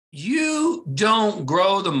You don't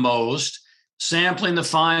grow the most sampling the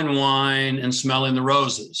fine wine and smelling the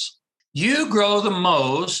roses. You grow the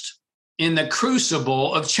most in the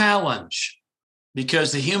crucible of challenge,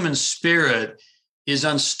 because the human spirit is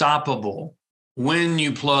unstoppable when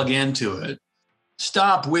you plug into it.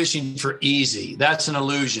 Stop wishing for easy. That's an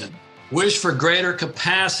illusion. Wish for greater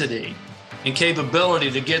capacity and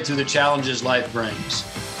capability to get through the challenges life brings.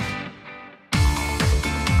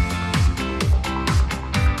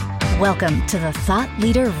 Welcome to the Thought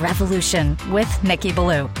Leader Revolution with Nikki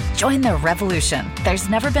Ballou. Join the revolution. There's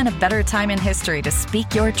never been a better time in history to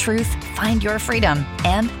speak your truth, find your freedom,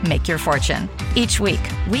 and make your fortune. Each week,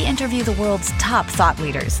 we interview the world's top thought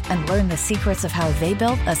leaders and learn the secrets of how they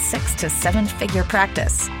built a 6 to 7 figure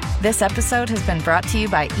practice. This episode has been brought to you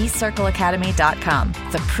by eCircleAcademy.com,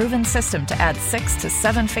 the proven system to add 6 to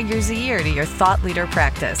 7 figures a year to your thought leader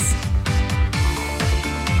practice.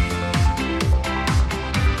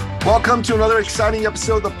 Welcome to another exciting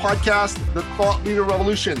episode of the podcast, The Thought Leader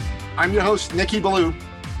Revolution. I'm your host, Nikki Ballou,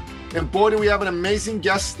 and boy, do we have an amazing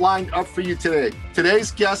guest lined up for you today.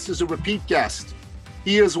 Today's guest is a repeat guest.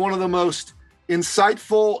 He is one of the most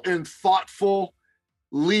insightful and thoughtful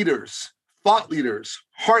leaders, thought leaders,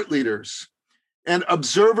 heart leaders, and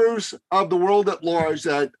observers of the world at large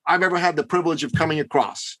that I've ever had the privilege of coming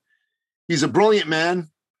across. He's a brilliant man.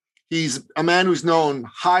 He's a man who's known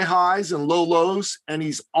high highs and low lows, and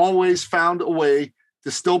he's always found a way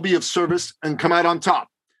to still be of service and come out on top.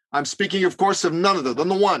 I'm speaking, of course, of none other than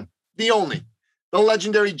the one, the only, the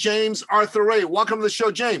legendary James Arthur Ray. Welcome to the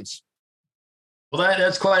show, James. Well,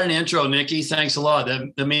 that's quite an intro, Nikki. Thanks a lot.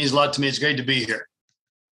 That means a lot to me. It's great to be here.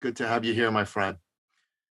 Good to have you here, my friend.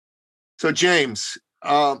 So, James,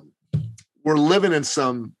 we're living in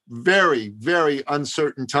some very, very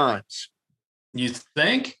uncertain times. You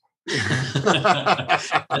think?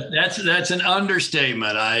 That's an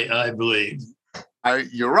understatement, I believe.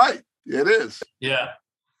 You're right. It is. Yeah.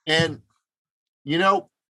 And,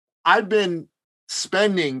 I've been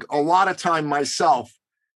spending a lot of time myself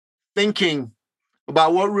thinking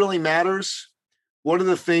about what really matters. What are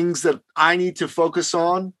the things that I need to focus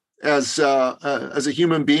on as a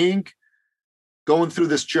human being going through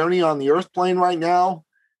this journey on the earth plane right now?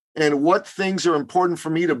 And what things are important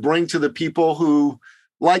for me to bring to the people who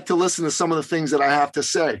like to listen to some of the things that I have to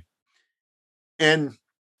say. And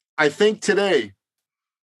I think today,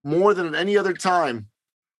 more than at any other time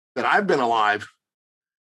that I've been alive,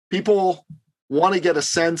 people want to get a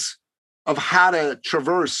sense of how to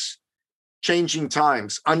traverse changing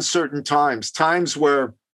times, uncertain times, times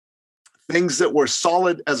where things that were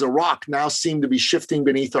solid as a rock now seem to be shifting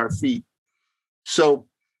beneath our feet. So,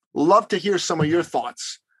 love to hear some of your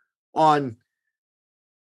thoughts on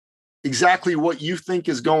exactly what you think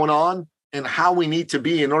is going on and how we need to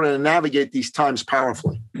be in order to navigate these times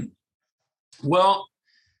powerfully. Well,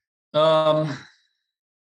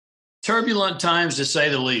 turbulent times to say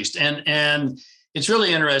the least. And it's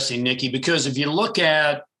really interesting, Nikki, because if you look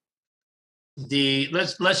at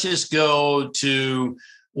let's just go to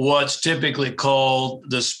what's typically called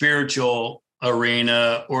the spiritual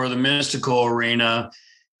arena or the mystical arena.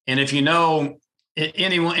 And if you know,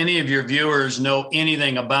 any of your viewers know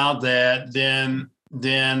anything about that, then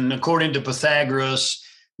according to Pythagoras,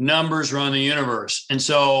 numbers run the universe. And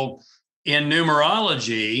so in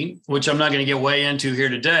numerology, which I'm not going to get way into here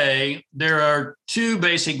today, there are two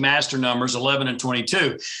basic master numbers, 11 and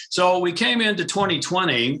 22. So we came into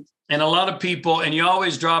 2020 and a lot of people, and you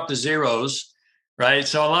always drop the zeros, right?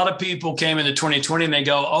 So a lot of people came into 2020 and they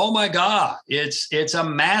go, oh my God, it's a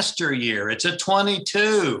master year. It's a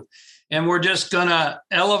 22. And we're just going to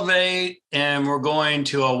elevate and we're going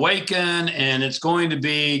to awaken and it's going to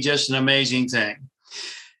be just an amazing thing.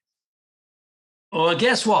 Well,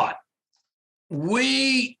 guess what?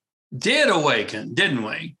 We did awaken, didn't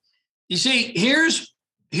we? You see,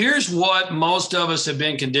 here's what most of us have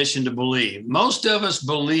been conditioned to believe. Most of us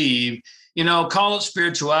believe, call it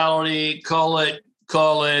spirituality, call it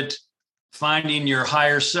finding your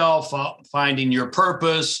higher self, finding your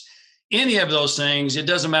purpose, any of those things. It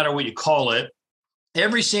doesn't matter what you call it.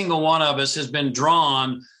 Every single one of us has been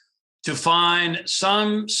drawn to find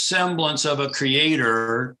some semblance of a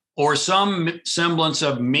creator or some semblance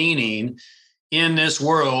of meaning in this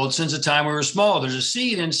world since the time we were small. There's a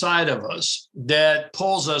seed inside of us that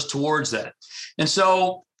pulls us towards that. And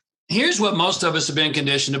so here's what most of us have been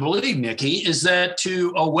conditioned to believe, Nikki, is that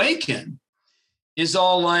to awaken is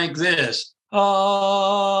all like this. And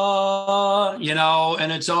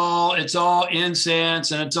it's all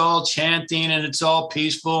incense and it's all chanting and it's all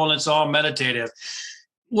peaceful and it's all meditative.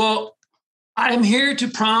 Well, I'm here to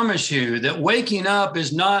promise you that waking up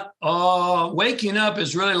is not, waking up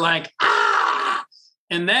is really like, ah,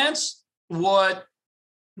 and that's what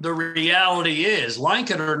the reality is,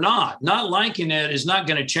 like it or not. Not liking it is not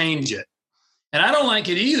going to change it. And I don't like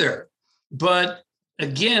it either. But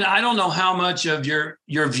again, I don't know how much of your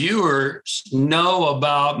viewers know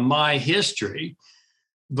about my history.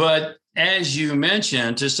 But as you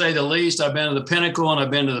mentioned, to say the least, I've been to the pinnacle and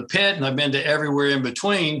I've been to the pit and I've been to everywhere in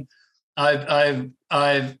between. I've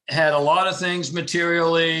had a lot of things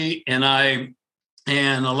materially, and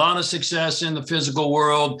a lot of success in the physical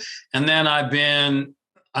world. And then I've been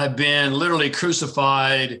literally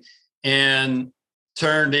crucified and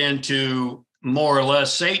turned into more or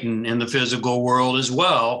less Satan in the physical world as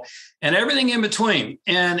well, and everything in between.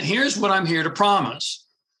 And here's what I'm here to promise.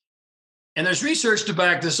 And there's research to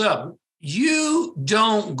back this up. You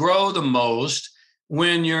don't grow the most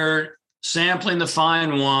when you're sampling the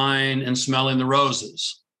fine wine and smelling the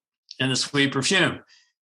roses and the sweet perfume.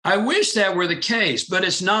 I wish that were the case, but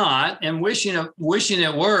it's not. And wishing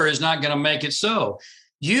it were is not going to make it so.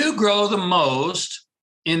 You grow the most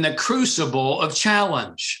in the crucible of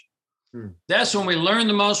challenge. That's when we learn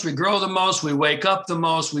the most, we grow the most, we wake up the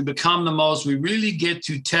most, we become the most. We really get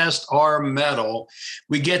to test our mettle.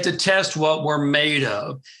 We get to test what we're made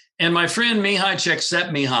of. And my friend Mihai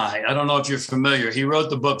Csikszentmihalyi, I don't know if you're familiar, he wrote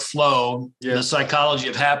the book Flow, The Psychology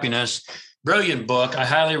of Happiness. Brilliant book. I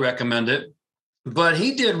highly recommend it. But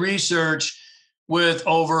he did research with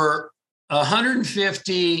over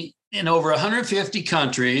 150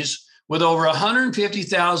 countries, with over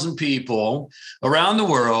 150,000 people around the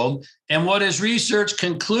world. And what his research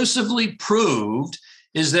conclusively proved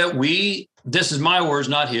is that this is my words,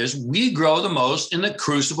 not his, we grow the most in the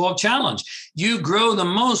crucible of challenge. You grow the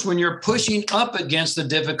most when you're pushing up against the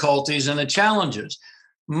difficulties and the challenges.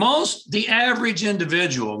 The average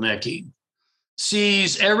individual, Nikki,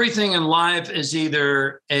 sees everything in life as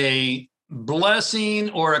either a blessing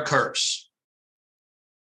or a curse.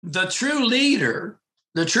 The true leader,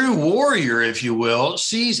 the true warrior, if you will,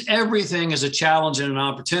 sees everything as a challenge and an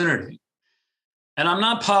opportunity. And I'm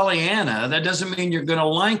not Pollyanna. That doesn't mean you're going to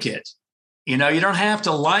like it. You don't have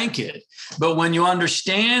to like it. But when you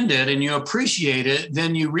understand it and you appreciate it,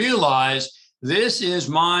 then you realize this is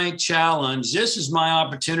my challenge. This is my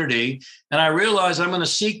opportunity. And I realize I'm going to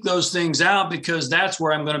seek those things out because that's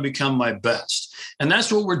where I'm going to become my best. And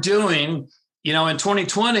that's what we're doing. In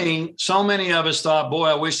 2020, so many of us thought, boy,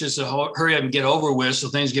 I wish this would hurry up and get over with so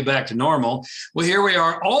things get back to normal. Well, here we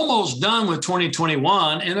are almost done with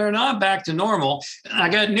 2021, and they're not back to normal. And I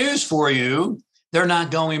got news for you. They're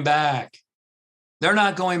not going back. They're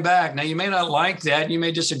not going back. Now, you may not like that. You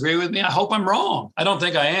may disagree with me. I hope I'm wrong. I don't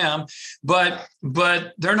think I am. But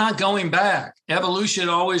they're not going back. Evolution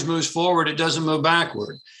always moves forward. It doesn't move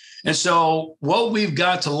backward. And so what we've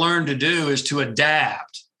got to learn to do is to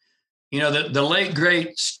adapt. The late,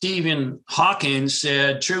 great Stephen Hawking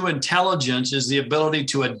said, true intelligence is the ability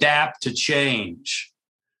to adapt to change.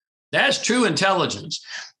 That's true intelligence.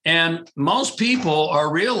 And most people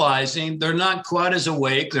are realizing they're not quite as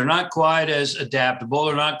awake. They're not quite as adaptable.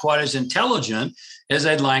 They're not quite as intelligent as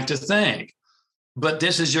they'd like to think. But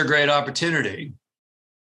this is your great opportunity.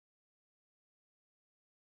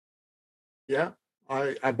 Yeah,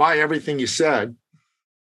 I buy everything you said.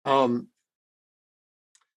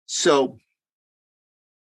 So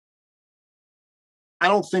I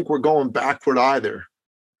don't think we're going backward either.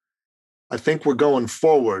 I think we're going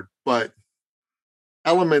forward, but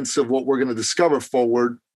elements of what we're going to discover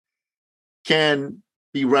forward can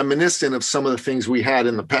be reminiscent of some of the things we had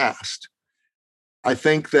in the past. I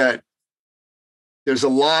think that there's a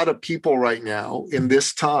lot of people right now in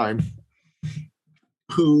this time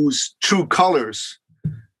whose true colors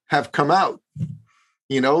have come out.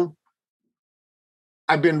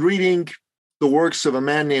 I've been reading the works of a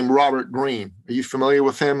man named Robert Greene. Are you familiar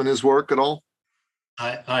with him and his work at all?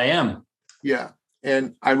 I am. Yeah.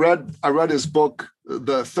 And I read his book,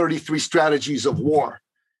 The 33 Strategies of War.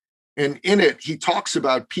 And in it, he talks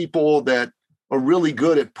about people that are really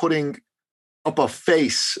good at putting up a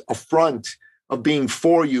front of being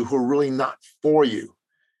for you who are really not for you.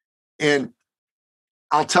 And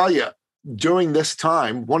I'll tell you, during this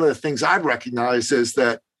time, one of the things I've recognized is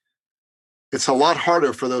that it's a lot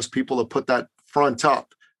harder for those people to put that front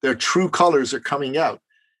up. Their true colors are coming out.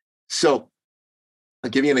 So I'll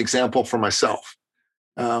give you an example for myself.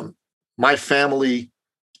 My family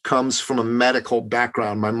comes from a medical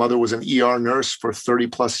background. My mother was an ER nurse for 30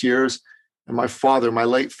 plus years. And my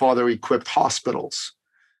late father, equipped hospitals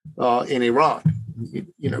in Iran.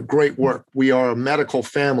 Great work. We are a medical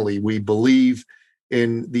family. We believe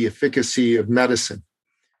in the efficacy of medicine.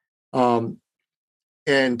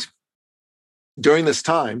 And during this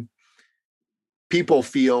time, a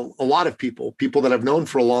lot of people that I've known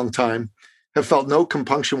for a long time, have felt no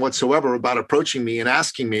compunction whatsoever about approaching me and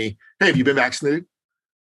asking me, hey, have you been vaccinated?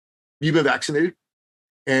 You've been vaccinated?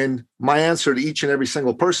 And my answer to each and every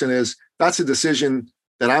single person is, that's a decision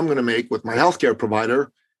that I'm going to make with my healthcare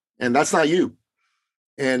provider, and that's not you.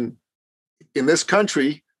 And in this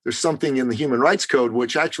country, there's something in the Human Rights Code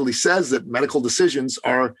which actually says that medical decisions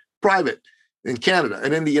are private in Canada.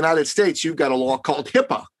 And in the United States, you've got a law called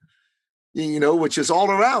HIPAA, which is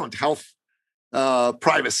all around health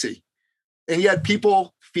privacy. And yet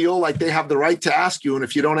people feel like they have the right to ask you. And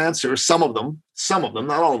if you don't answer, some of them, not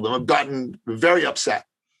all of them, have gotten very upset.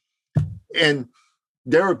 And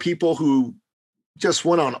there are people who just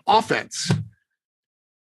went on offense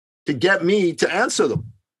to get me to answer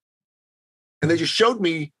them. And they just showed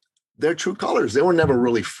me their true colors. They were never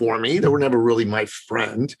really for me. They were never really my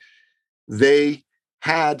friend. They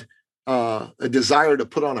had a desire to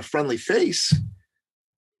put on a friendly face,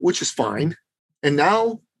 which is fine. And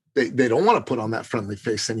now they don't want to put on that friendly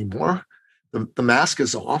face anymore. The mask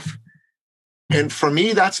is off. And for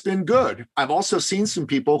me, that's been good. I've also seen some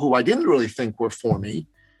people who I didn't really think were for me,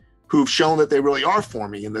 who've shown that they really are for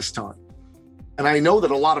me in this time. And I know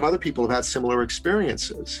that a lot of other people have had similar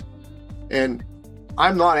experiences. And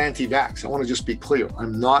I'm not anti-vax. I want to just be clear.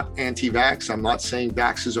 I'm not anti-vax. I'm not saying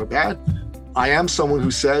vaxes are bad. I am someone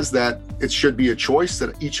who says that it should be a choice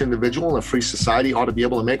that each individual in a free society ought to be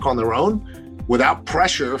able to make on their own without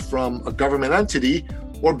pressure from a government entity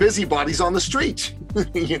or busybodies on the street,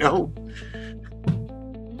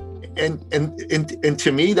 And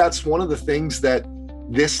to me, that's one of the things that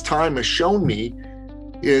this time has shown me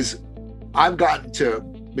is I've gotten to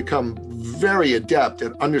become very adept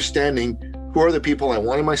at understanding who are the people I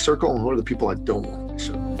want in my circle and who are the people I don't want in my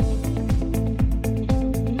circle.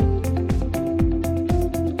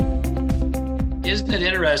 Isn't it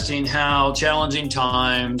interesting how challenging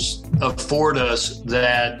times afford us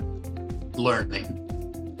that learning?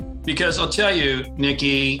 Because I'll tell you,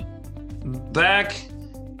 Nikki, back,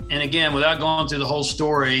 and again, without going through the whole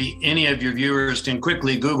story, any of your viewers can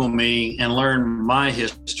quickly Google me and learn my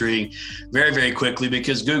history very, very quickly,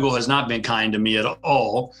 because Google has not been kind to me at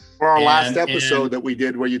all. For our last episode that we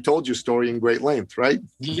did where you told your story in great length, right?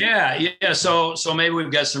 Yeah. So maybe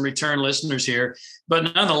we've got some return listeners here.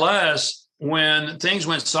 But nonetheless, when things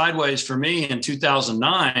went sideways for me in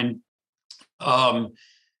 2009, I'll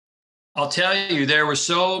tell you, there were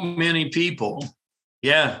so many people.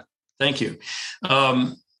 Yeah. Thank you.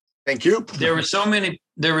 Thank you. There were so many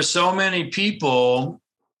people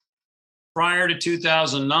prior to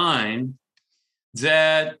 2009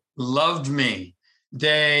 that loved me.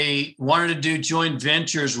 They wanted to do joint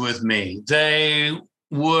ventures with me. They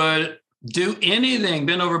would do anything,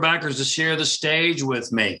 bend over backwards to share the stage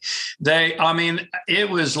with me. It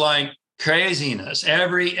was like craziness. I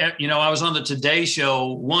was on the Today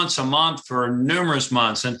Show once a month for numerous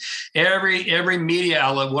months, and every media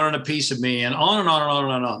outlet wanted a piece of me, and on and on and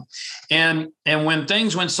on and on. And when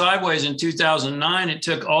things went sideways in 2009, it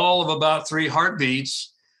took all of about 3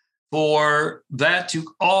 heartbeats for that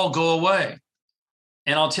to all go away.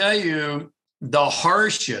 And I'll tell you, the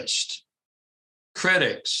harshest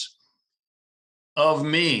critics of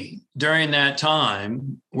me during that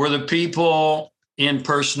time were the people in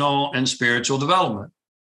personal and spiritual development.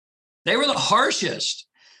 They were the harshest.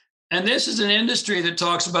 And this is an industry that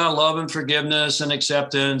talks about love and forgiveness and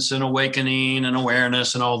acceptance and awakening and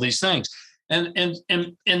awareness and all these things.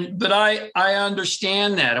 But I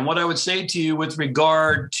understand that. And what I would say to you with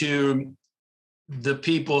regard to the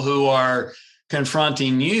people who are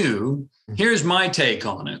confronting you, here's my take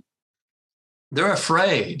on it. They're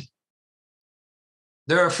afraid.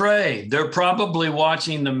 They're afraid. They're probably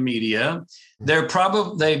watching the media. They're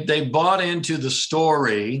probably they bought into the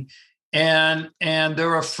story, and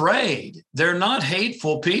they're afraid. They're not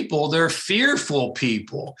hateful people. They're fearful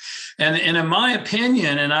people. And in my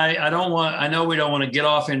opinion, and I know we don't want to get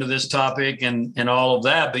off into this topic and all of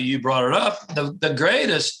that, but you brought it up. The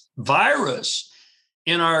greatest virus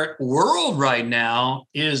in our world right now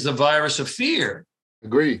is the virus of fear.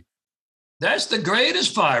 Agree. That's the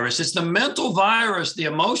greatest virus. It's the mental virus, the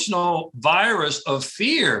emotional virus of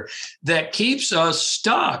fear that keeps us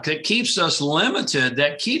stuck, that keeps us limited,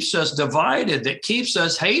 that keeps us divided, that keeps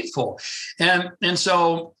us hateful. And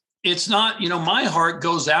so it's not, my heart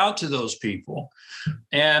goes out to those people.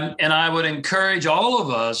 And I would encourage all of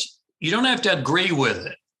us, you don't have to agree with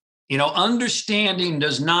it. Understanding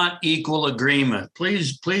does not equal agreement.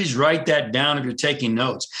 Please write that down if you're taking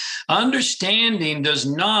notes. Understanding does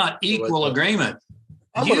not equal agreement.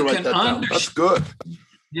 I'm going to write that down. That's good.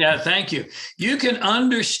 Yeah, thank you. You can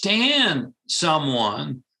understand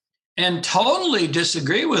someone and totally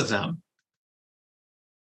disagree with them.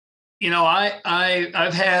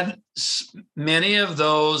 I've had many of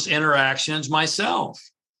those interactions myself,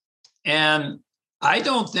 and I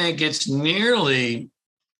don't think it's nearly.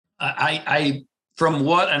 I from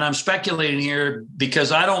what, and I'm speculating here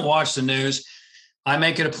because I don't watch the news. I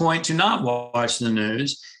make it a point to not watch the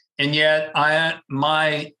news, and yet I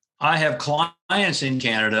have clients in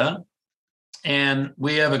Canada, and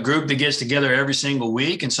we have a group that gets together every single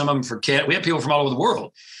week, and some of them we have people from all over the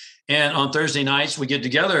world. And on Thursday nights, we get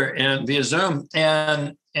together and via Zoom.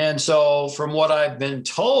 And so from what I've been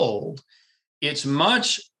told, it's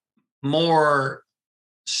much more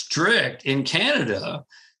strict in Canada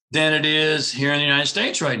than it is here in the United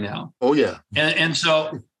States right now. Oh, yeah. And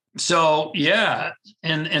so, yeah.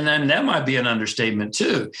 And then that might be an understatement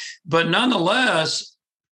too. But nonetheless,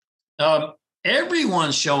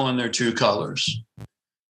 everyone's showing their true colors.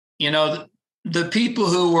 The people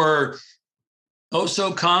who were oh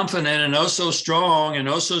so confident and oh so strong and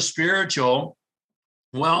oh so spiritual.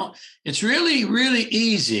 Well, it's really, really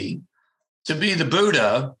easy to be the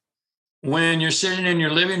Buddha when you're sitting in your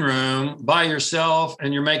living room by yourself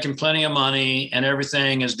and you're making plenty of money and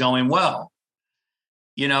everything is going well.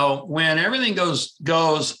 When everything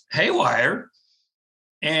goes haywire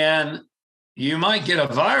and you might get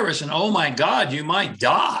a virus and, oh my God, you might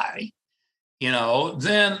die,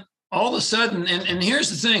 then all of a sudden, and here's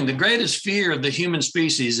the thing, the greatest fear of the human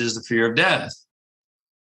species is the fear of death.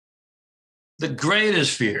 The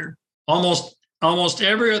greatest fear. Almost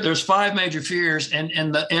there's 5 major fears,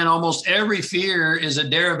 and almost every fear is a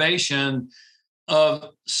derivation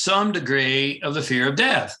of some degree of the fear of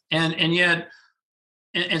death. And yet,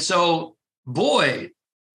 so, boy,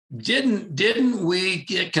 didn't we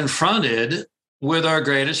get confronted with our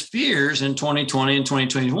greatest fears in 2020 and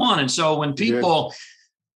 2021? And so when people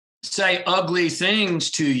say ugly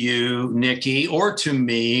things to you, Nikki, or to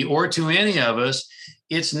me, or to any of us,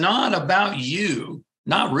 it's not about you,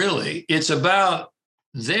 not really. It's about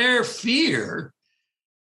their fear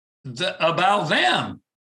about them.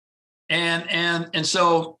 And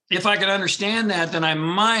so if I could understand that, then I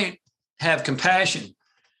might have compassion.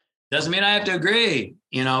 Doesn't mean I have to agree,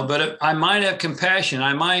 but I might have compassion.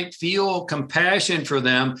 I might feel compassion for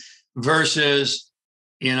them versus,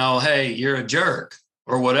 hey, you're a jerk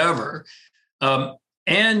or whatever.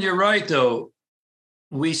 And you're right, though.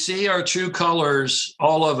 We see our true colors,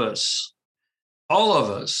 all of us,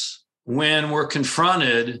 when we're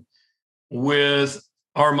confronted with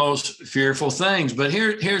our most fearful things. But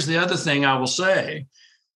here's the other thing I will say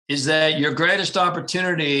is that your greatest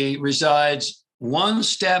opportunity resides one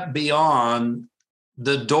step beyond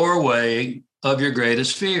the doorway of your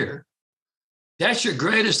greatest fear. That's your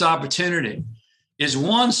greatest opportunity, is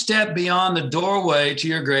one step beyond the doorway to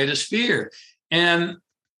your greatest fear. And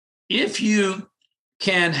if you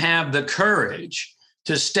can have the courage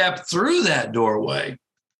to step through that doorway,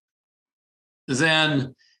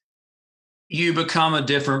 then you become a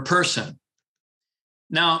different person.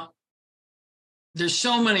 Now, there's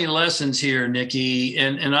so many lessons here, Nikki,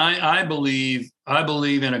 and I believe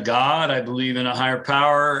in a God. I believe in a higher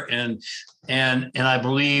power, and I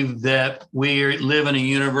believe that we live in a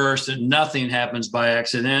universe that nothing happens by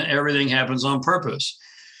accident. Everything happens on purpose.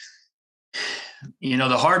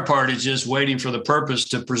 The hard part is just waiting for the purpose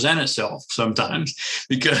to present itself sometimes,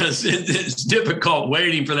 because it's difficult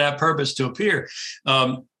waiting for that purpose to appear.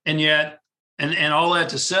 And yet, and all that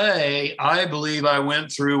to say, I believe I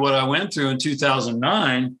went through what I went through in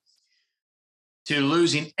 2009 to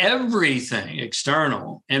losing everything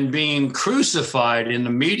external and being crucified in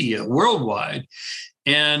the media worldwide,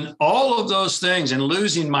 and all of those things, and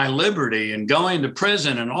losing my liberty and going to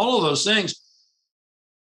prison and all of those things,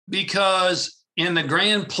 because in the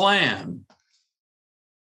grand plan,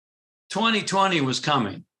 2020 was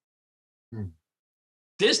coming.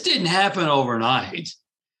 This didn't happen overnight.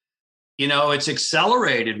 It's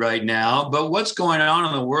accelerated right now, but what's going on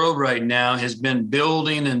in the world right now has been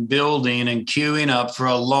building and building and queuing up for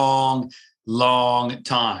a long, long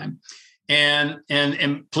time. And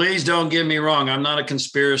please don't get me wrong. I'm not a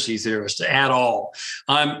conspiracy theorist at all.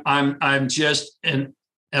 I'm just I'm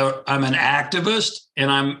an activist,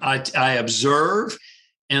 and I observe,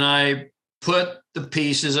 and I put the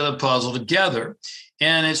pieces of the puzzle together,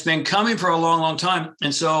 and it's been coming for a long, long time.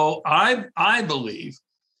 And so I believe,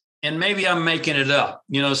 and maybe I'm making it up.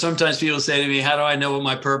 Sometimes people say to me, how do I know what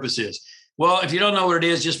my purpose is? Well, if you don't know what it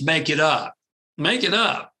is, just make it up. Make it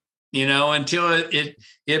up, until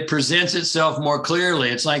it presents itself more clearly.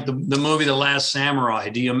 It's like the movie The Last Samurai.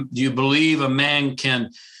 Do you believe a man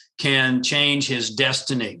can can change his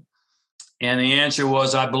destiny? And the answer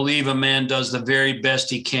was, I believe a man does the very best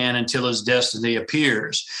he can until his destiny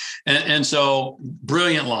appears. And so,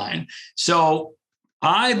 brilliant line. So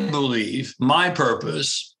I believe my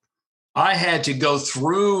purpose, I had to go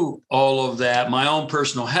through all of that, my own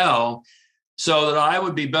personal hell, so that I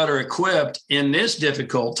would be better equipped in this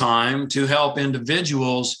difficult time to help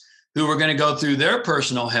individuals who were going to go through their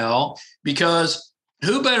personal hell, because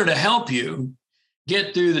who better to help you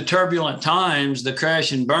get through the turbulent times, the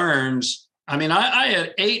crash and burns. I mean, I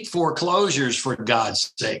had 8 foreclosures, for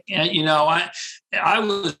God's sake. And, you know, I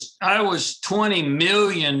was $20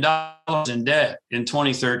 million in debt in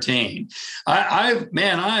 2013. I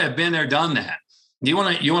have been there, done that. You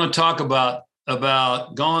want to talk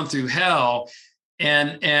about going through hell,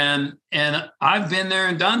 and I've been there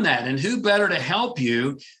and done that. And who better to help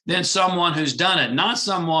you than someone who's done it? Not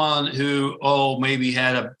someone who, maybe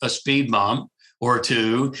had a speed bump or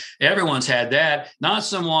two. Everyone's had that. Not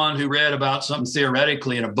someone who read about something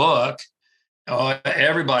theoretically in a book.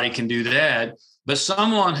 Everybody can do that. But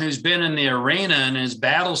someone who's been in the arena and is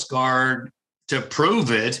battle scarred to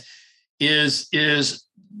prove it is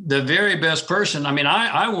the very best person. I mean,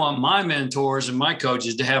 I want my mentors and my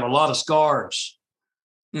coaches to have a lot of scars,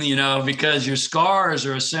 you know, because your scars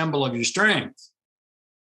are a symbol of your strength.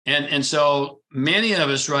 And so many of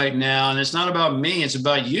us right now, and it's not about me, it's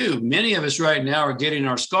about you. Many of us right now are getting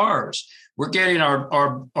our scars. We're getting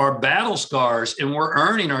our battle scars, and we're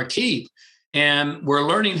earning our keep. And we're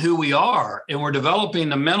learning who we are, and we're developing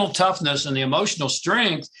the mental toughness and the emotional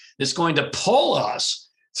strength that's going to pull us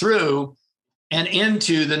through and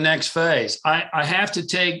into the next phase. I have to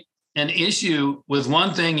take an issue with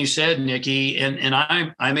one thing you said, Nikki, and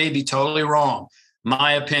I may be totally wrong.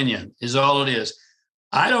 My opinion is all it is.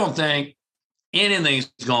 I don't think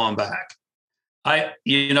anything's going back.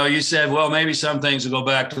 You said, well, maybe some things will go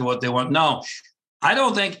back to what they want. No, I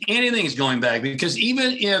don't think anything's going back, because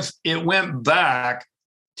even if it went back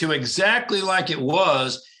to exactly like it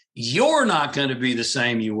was, you're not going to be the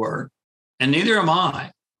same you were, and neither am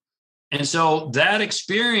I. And so that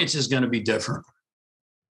experience is going to be different.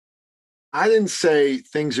 I didn't say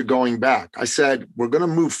things are going back. I said we're going to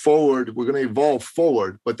move forward. We're going to evolve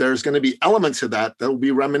forward, but there's going to be elements of that will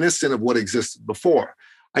be reminiscent of what existed before.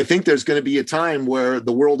 I think there's going to be a time where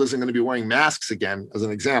the world isn't going to be wearing masks again, as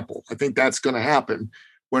an example. I think that's going to happen,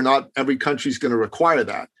 where not every country is going to require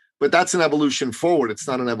that. But that's an evolution forward. It's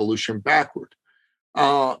not an evolution backward.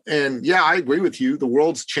 And yeah, I agree with you. The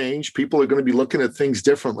world's changed. People are going to be looking at things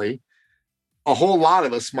differently. A whole lot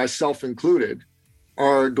of us, myself included,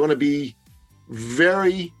 are going to be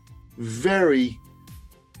very, very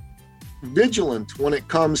vigilant when it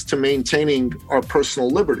comes to maintaining our personal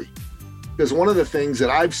liberty. Because one of the things that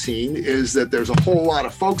I've seen is that there's a whole lot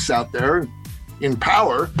of folks out there in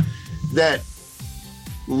power that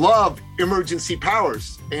love emergency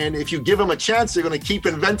powers. And if you give them a chance, they're going to keep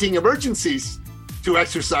inventing emergencies to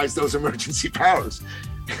exercise those emergency powers.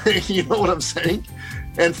 You know what I'm saying?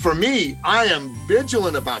 And for me, I am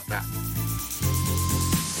vigilant about that.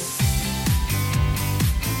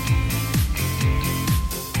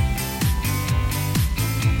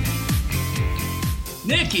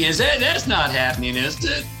 Nikki, that's not happening, is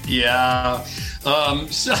it? Yeah. Some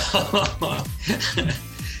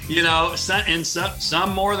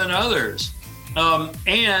more than others.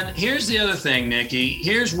 And here's the other thing, Nikki.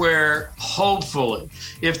 Here's where, hopefully,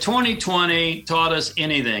 if 2020 taught us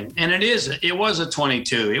anything, and it was a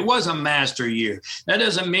 22, it was a master year. That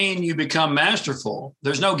doesn't mean you become masterful.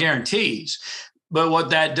 There's no guarantees. But what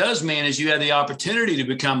that does mean is you have the opportunity to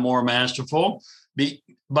become more masterful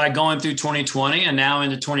by going through 2020 and now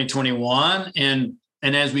into 2021, and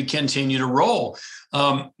as we continue to roll.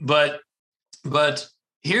 But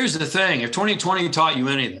here's the thing: if 2020 taught you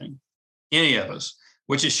anything, any of us,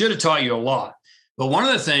 which it should have taught you a lot, but one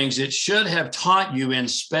of the things it should have taught you in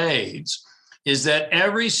spades is that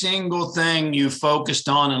every single thing you focused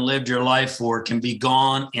on and lived your life for can be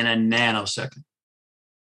gone in a nanosecond,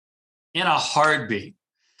 in a heartbeat.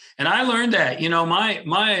 And I learned that,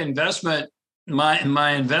 my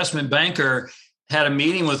investment banker had a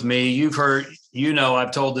meeting with me. You've heard,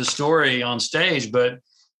 I've told this story on stage,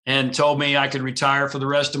 and told me I could retire for the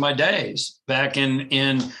rest of my days back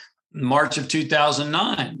in March of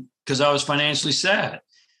 2009, because I was financially sad.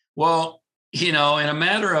 Well, in a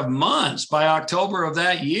matter of months, by October of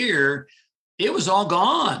that year, it was all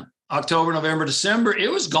gone. October, November, December,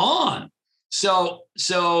 it was gone. So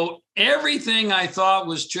everything I thought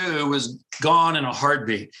was true was gone in a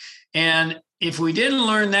heartbeat. And if we didn't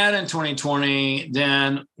learn that in 2020,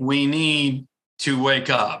 then we need to wake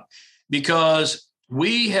up, because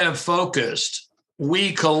we have focused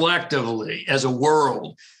we collectively as a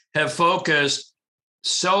world have focused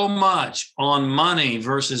so much on money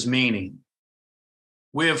versus meaning.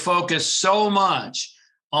 We have focused so much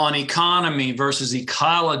on economy versus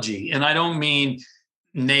ecology. And I don't mean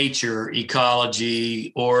nature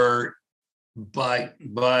ecology or by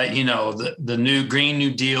the new Green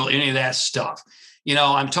New Deal, any of that stuff.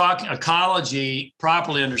 I'm talking ecology,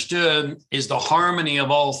 properly understood, is the harmony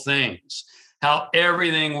of all things, how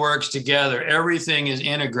everything works together, everything is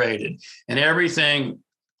integrated, and everything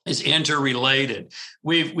is interrelated.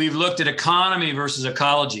 We've looked at economy versus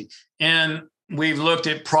ecology, and we've looked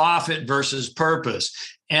at profit versus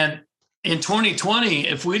purpose. And in 2020,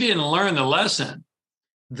 if we didn't learn the lesson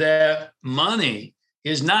that money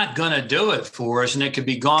is not going to do it for us and it could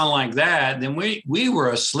be gone like that, then we were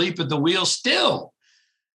asleep at the wheel still.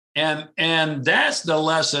 And that's the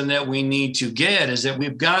lesson that we need to get, is that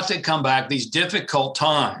we've got to come back these difficult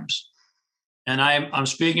times. And I'm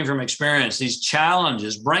speaking from experience. These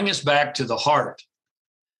challenges bring us back to the heart.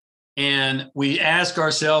 And we ask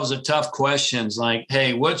ourselves the tough questions like,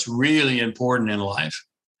 hey, what's really important in life?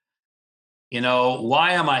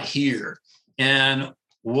 Why am I here? And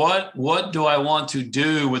what do I want to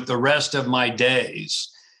do with the rest of my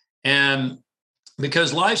days? And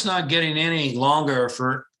because life's not getting any longer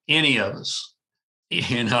for any of us,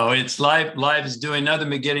 it's life is doing nothing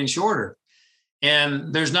but getting shorter.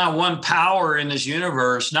 And there's not one power in this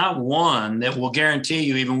universe, not one, that will guarantee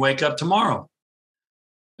you even wake up tomorrow.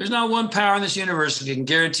 There's not one power in this universe that can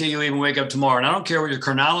guarantee you even wake up tomorrow. And I don't care what your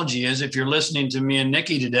chronology is. If you're listening to me and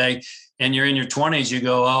Nikki today and you're in your 20s, you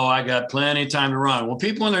go, oh, I got plenty of time to run. Well,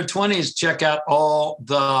 people in their 20s check out all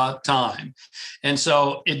the time. And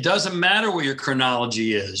so it doesn't matter what your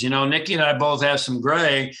chronology is. Nikki and I both have some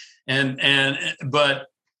gray, but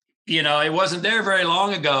it wasn't there very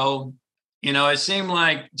long ago. It seemed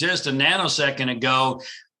like just a nanosecond ago,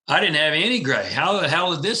 I didn't have any gray. How the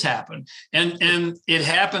hell did this happen? And it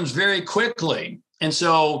happens very quickly. And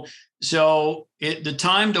so the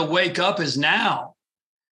time to wake up is now.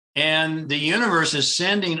 And the universe is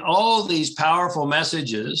sending all these powerful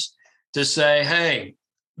messages to say, hey,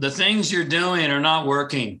 the things you're doing are not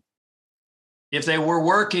working. If they were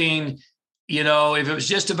working, if it was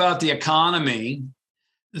just about the economy,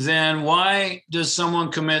 then why does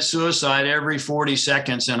someone commit suicide every 40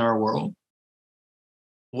 seconds in our world?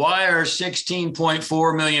 Why are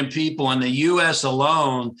 16.4 million people in the US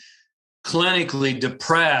alone clinically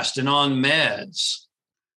depressed and on meds?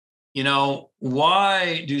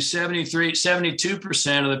 Why do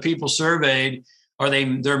 72% of the people surveyed,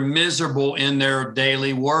 they're miserable in their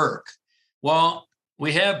daily work? Well,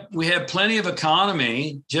 we have plenty of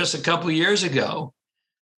economy just a couple of years ago,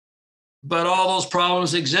 but all those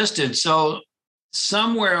problems existed. So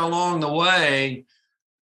somewhere along the way,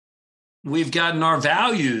 we've gotten our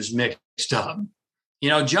values mixed up.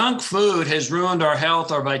 Junk food has ruined our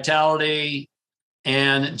health, our vitality,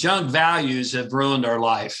 and junk values have ruined our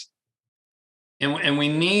life. And we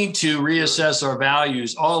need to reassess our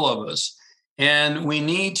values, all of us. And we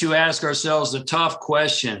need to ask ourselves the tough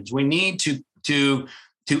questions. We need to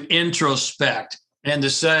introspect and to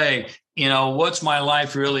say, what's my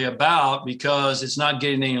life really about? Because it's not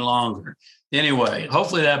getting any longer. Anyway,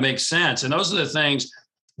 hopefully that makes sense. And those are the things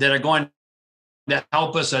that are going to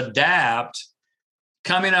help us adapt.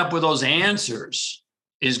 Coming up with those answers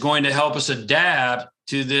is going to help us adapt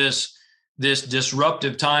to this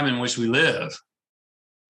disruptive time in which we live.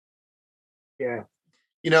 Yeah.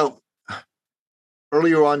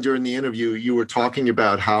 Earlier on during the interview, you were talking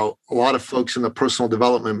about how a lot of folks in the personal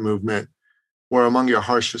development movement were among your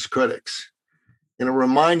harshest critics. And it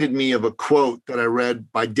reminded me of a quote that I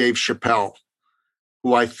read by Dave Chappelle,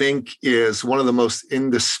 who I think is one of the most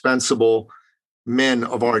indispensable men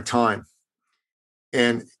of our time.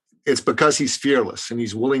 And it's because he's fearless and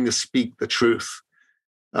he's willing to speak the truth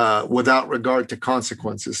without regard to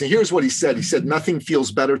consequences. And here's what he said. He said, nothing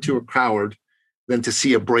feels better to a coward than to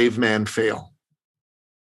see a brave man fail.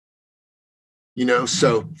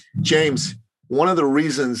 So James, one of the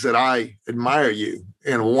reasons that I admire you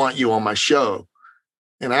and want you on my show,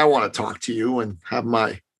 and I want to talk to you and have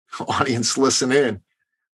my audience listen in,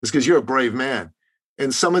 is because you're a brave man.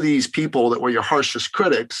 And some of these people that were your harshest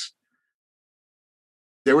critics,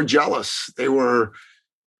 they were jealous. They were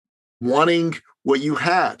wanting what you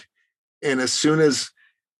had. And as soon as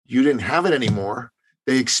you didn't have it anymore,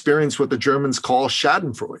 they experienced what the Germans call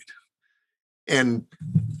Schadenfreude. And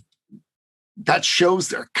that shows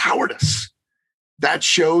their cowardice. That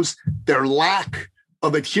shows their lack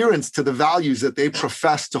of adherence to the values that they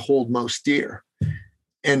profess to hold most dear.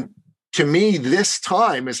 And to me, this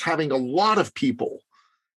time is having a lot of people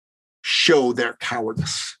show their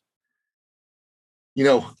cowardice. You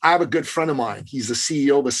know, I have a good friend of mine. He's the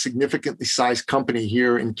CEO of a significantly sized company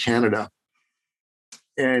here in Canada.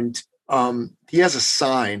 And he has a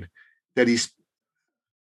sign that he's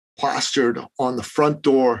plastered on the front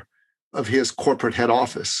door of his corporate head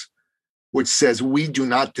office, which says, "We do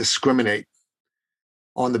not discriminate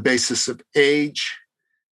on the basis of age,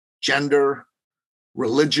 gender,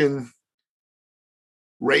 religion,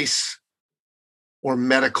 race, or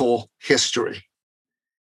medical history.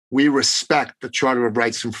 We respect the Charter of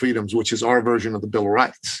Rights and Freedoms, which is our version of the Bill of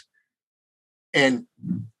Rights." And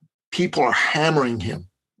people are hammering him.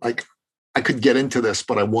 Like, I could get into this,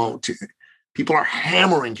 but I won't. People are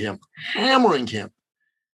hammering him,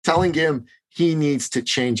 telling him he needs to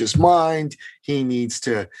change his mind. He needs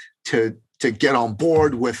to get on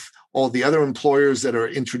board with all the other employers that are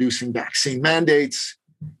introducing vaccine mandates.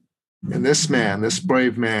 And this man, this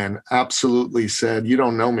brave man, absolutely said, "You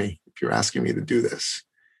don't know me if you're asking me to do this."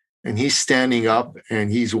 And he's standing up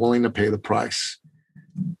and he's willing to pay the price.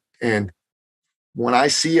 And when I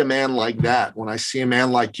see a man like that, when I see a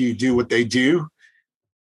man like you do what they do,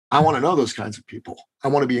 I want to know those kinds of people. I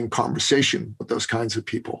want to be in conversation with those kinds of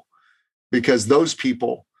people, because those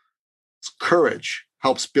people's courage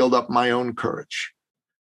helps build up my own courage.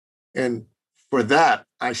 And for that,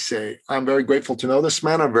 I say, I'm very grateful to know this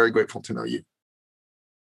man. I'm very grateful to know you.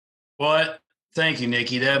 Well, thank you,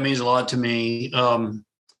 Nikki. That means a lot to me.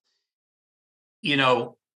 You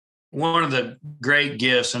know, one of the great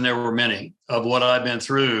gifts, and there were many, of what I've been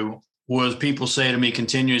through was people say to me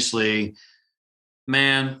continuously,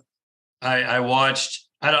 "Man, I watched,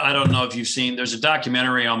 I don't know if you've seen, there's a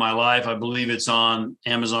documentary on my life. I believe it's on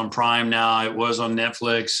Amazon Prime now. It was on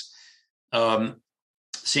Netflix.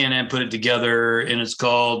 CNN put it together, and it's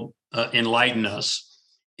called Enlighten Us."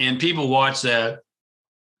 And people watch that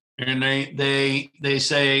and they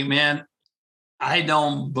say, "Man, I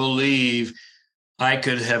don't believe I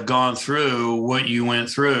could have gone through what you went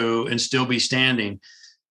through and still be standing."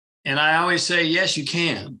 And I always say, yes, you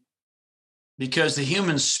can, because the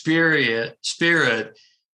human spirit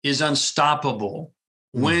is unstoppable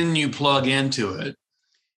when you plug into it.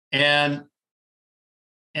 And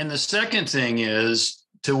the second thing is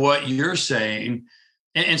to what you're saying.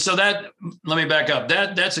 And so that, let me back up.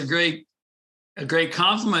 That's a great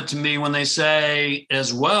compliment to me when they say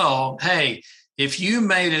as well, "Hey, if you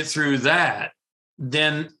made it through that,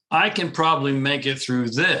 then I can probably make it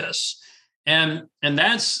through this." And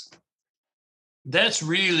that's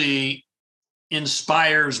really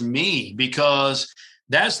inspires me, because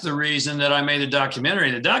that's the reason that I made the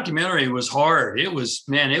documentary. The documentary was hard. It was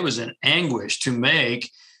an anguish to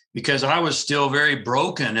make, because I was still very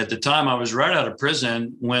broken at the time. I was right out of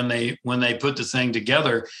prison when they put the thing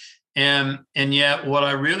together. And yet what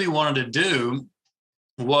I really wanted to do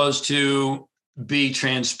was to be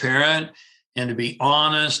transparent and to be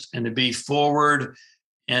honest and to be forward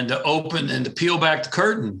and to open and to peel back the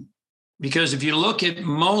curtain. Because if you look at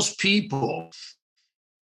most people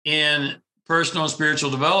in personal and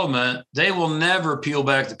spiritual development, they will never peel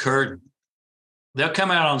back the curtain. They'll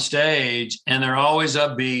come out on stage and they're always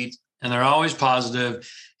upbeat and they're always positive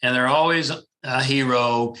and they're always a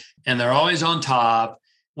hero and they're always on top.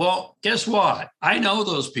 Well, guess what? I know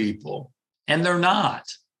those people, and they're not.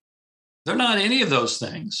 They're not any of those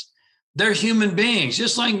things. They're human beings,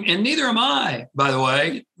 just like, and neither am I, by the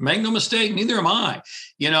way. Make no mistake, neither am I.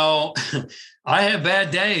 You know, I have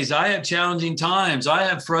bad days. I have challenging times. I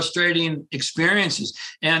have frustrating experiences.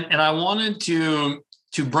 And I wanted to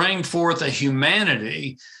bring forth a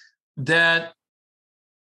humanity that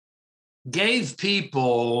gave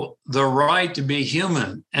people the right to be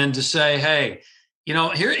human and to say, hey, you know,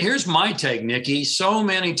 here's my take, Nikki. So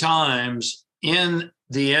many times in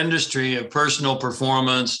the industry of personal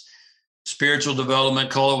performance, spiritual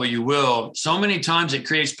development, call it what you will, so many times it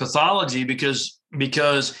creates pathology because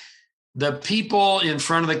the people in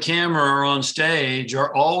front of the camera or on stage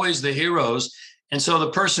are always the heroes. And so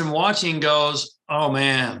the person watching goes, oh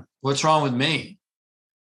man, what's wrong with me?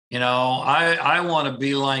 You know, I want to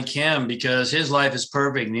be like him because his life is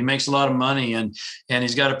perfect and he makes a lot of money and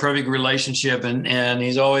he's got a perfect relationship and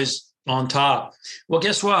he's always on top. Well,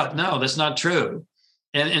 guess what? No, that's not true.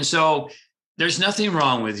 And so there's nothing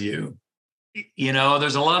wrong with you. You know,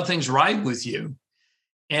 there's a lot of things right with you.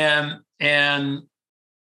 And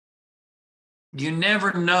you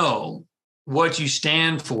never know what you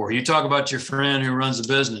stand for. You talk about your friend who runs a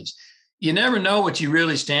business. You never know what you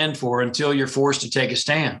really stand for until you're forced to take a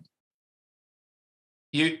stand.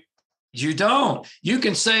 You don't. You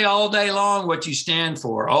can say all day long what you stand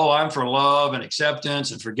for. Oh, I'm for love and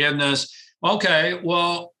acceptance and forgiveness. Okay,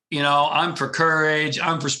 well, I'm for courage.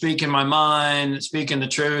 I'm for speaking my mind, speaking the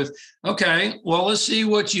truth. Okay, well, let's see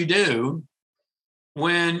what you do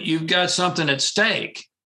when you've got something at stake.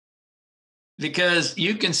 Because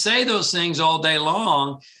you can say those things all day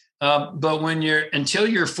long, but until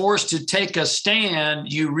you're forced to take a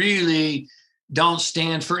stand, you really don't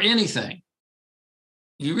stand for anything.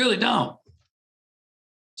 You really don't.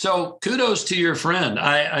 So kudos to your friend.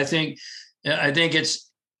 I think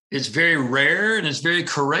it's very rare and it's very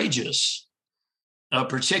courageous,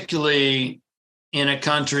 particularly in a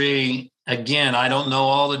country. Again, I don't know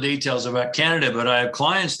all the details about Canada, but I have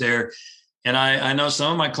clients there. And I know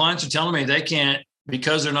some of my clients are telling me they can't,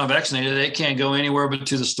 because they're not vaccinated, they can't go anywhere but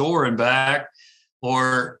to the store and back,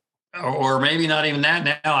 or maybe not even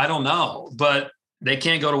that now. I don't know, but they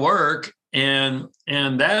can't go to work, and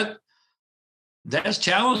that's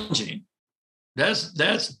challenging. That's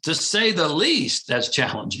to say the least. That's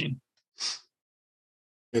challenging.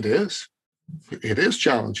 It is. It is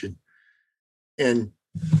challenging, and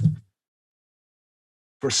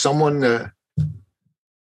for someone to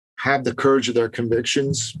have the courage of their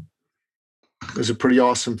convictions is a pretty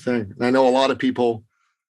awesome thing. And I know a lot of people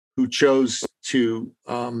who chose to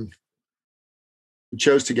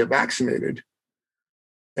get vaccinated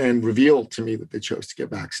and revealed to me that they chose to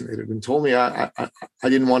get vaccinated and told me I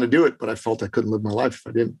didn't want to do it, but I felt I couldn't live my life if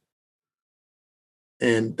I didn't.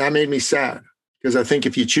 And that made me sad, because I think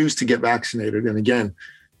if you choose to get vaccinated, and again,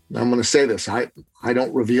 I'm going to say this, I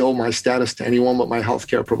don't reveal my status to anyone but my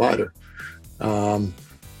healthcare provider.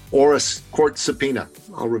 Or a court subpoena.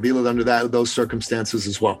 I'll reveal it under those circumstances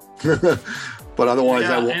as well. But otherwise,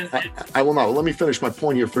 I will not. Let me finish my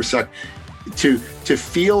point here for a sec. To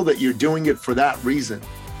feel that you're doing it for that reason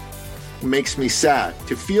makes me sad.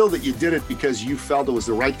 To feel that you did it because you felt it was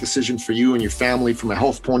the right decision for you and your family from a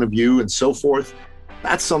health point of view and so forth,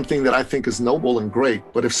 that's something that I think is noble and great.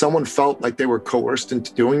 But if someone felt like they were coerced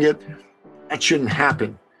into doing it, that shouldn't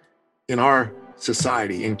happen in our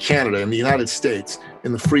society, in Canada, in the United States,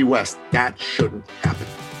 in the free West. That shouldn't happen.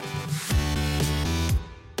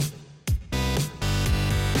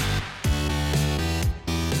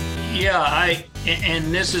 Yeah,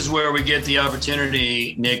 and this is where we get the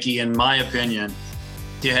opportunity, Nikki, in my opinion,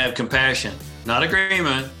 to have compassion, not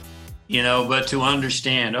agreement, but to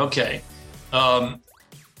understand. Okay, I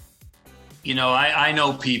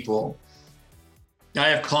know people. I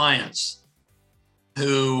have clients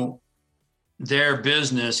who their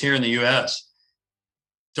business here in the U.S.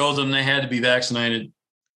 told them they had to be vaccinated,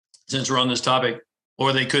 since we're on this topic,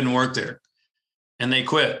 or they couldn't work there. And they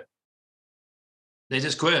quit. They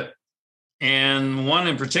just quit. And one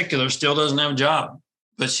in particular still doesn't have a job,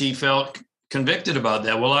 but she felt convicted about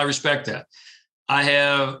that. Well, I respect that. I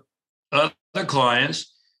have other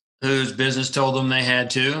clients whose business told them they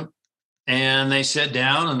had to, and they sit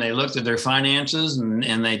down and they looked at their finances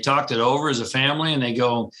and they talked it over as a family, and they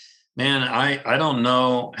go, man, I don't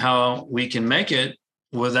know how we can make it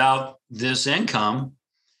without this income.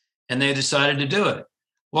 And they decided to do it.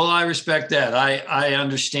 Well, I respect that. I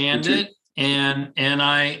understand it. And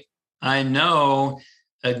I know,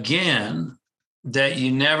 again, that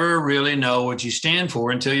you never really know what you stand for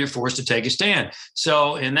until you're forced to take a stand.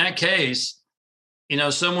 So in that case,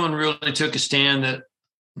 someone really took a stand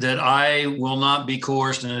that I will not be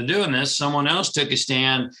coerced into doing this. Someone else took a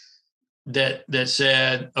stand that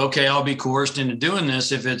said, okay, I'll be coerced into doing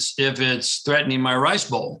this if it's threatening my rice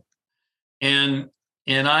bowl. And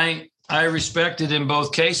I respect it in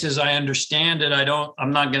both cases. I understand it.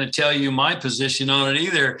 I'm not going to tell you my position on it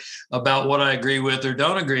either about what I agree with or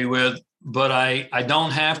don't agree with, but I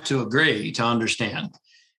don't have to agree to understand.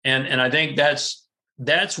 And I think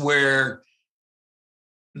that's where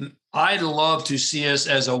I'd love to see us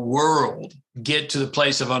as a world get to the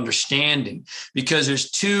place of understanding, because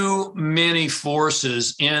there's too many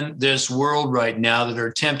forces in this world right now that are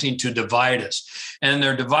attempting to divide us, and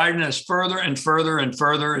they're dividing us further and further and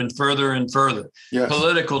further and further and further. Yes.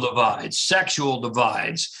 Political divides, sexual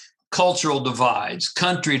divides, cultural divides,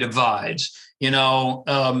 country divides,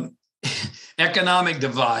 economic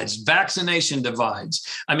divides, vaccination divides.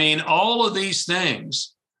 I mean, all of these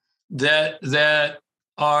things that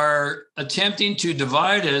are attempting to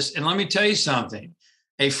divide us. And let me tell you something,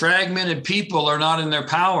 a fragmented people are not in their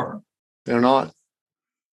power. They're not.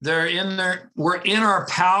 We're in our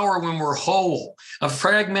power when we're whole. A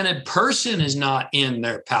fragmented person is not in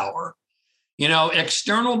their power.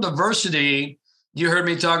 External diversity, you heard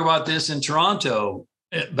me talk about this in Toronto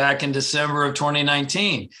back in December of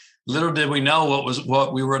 2019. Little did we know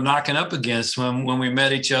what we were knocking up against when we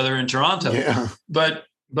met each other in Toronto. Yeah.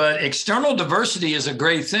 But external diversity is a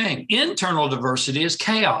great thing. Internal diversity is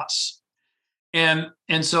chaos. And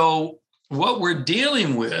so what we're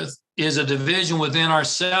dealing with is a division within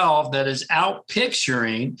ourselves that is out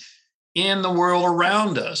picturing in the world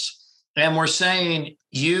around us. And we're saying,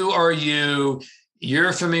 you are you,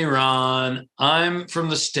 you're from Iran, I'm from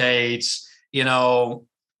the States,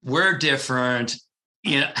 we're different.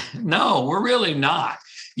 No, we're really not.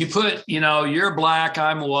 You put, you're black,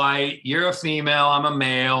 I'm white, you're a female, I'm a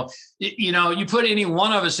male. You put any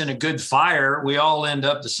one of us in a good fire, we all end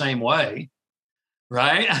up the same way,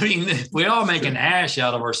 right? I mean, we all make an ash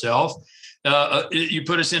out of ourselves. You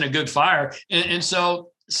put us in a good fire. And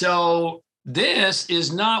so this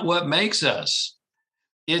is not what makes us.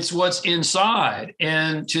 It's what's inside.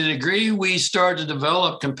 And to the degree we start to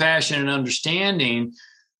develop compassion and understanding,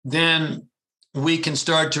 then we can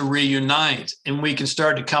start to reunite and we can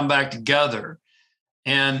start to come back together.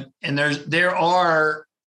 And there are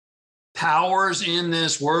powers in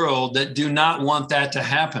this world that do not want that to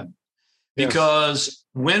happen. Because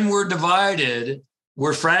when we're divided,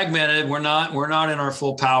 we're fragmented, we're not in our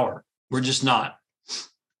full power. We're just not.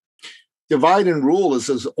 Divide and rule is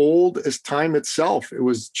as old as time itself. It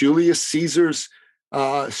was Julius Caesar's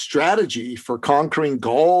strategy for conquering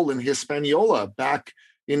Gaul and Hispaniola back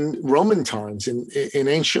in Roman times, in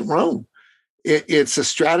ancient Rome. It's a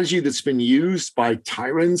strategy that's been used by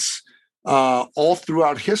tyrants all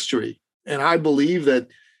throughout history. And I believe that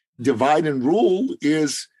divide and rule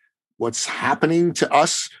is what's happening to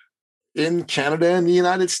us in Canada and the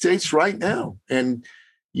United States right now. And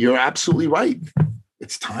you're absolutely right.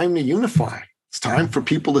 It's time to unify. It's time for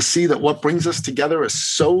people to see that what brings us together is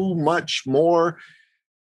so much more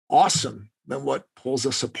awesome than what pulls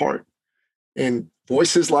us apart. And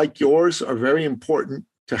voices like yours are very important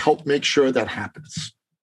to help make sure that happens.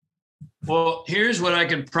 Well, here's what I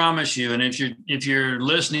can promise you. And if you're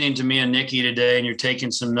listening to me and Nikki today and you're taking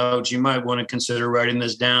some notes, you might want to consider writing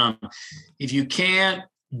this down. If you can't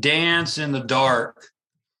dance in the dark,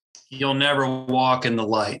 you'll never walk in the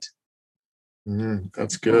light.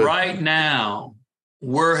 That's good. Right now,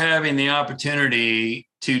 we're having the opportunity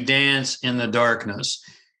to dance in the darkness.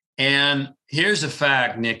 And here's a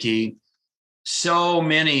fact, Nikki. So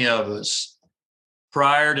many of us,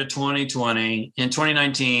 prior to 2020, in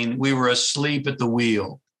 2019, we were asleep at the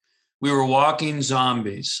wheel. We were walking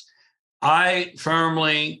zombies. I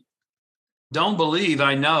firmly don't believe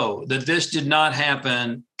I know that this did not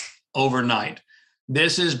happen overnight.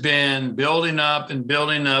 This has been building up and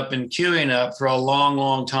queuing up for a long,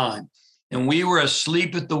 long time. And we were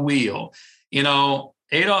asleep at the wheel.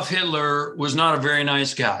 Adolf Hitler was not a very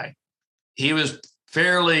nice guy. He was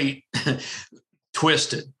fairly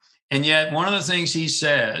twisted. And yet one of the things he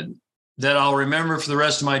said that I'll remember for the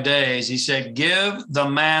rest of my days, he said, give the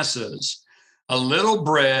masses a little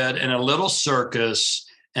bread and a little circus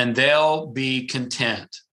and they'll be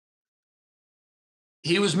content.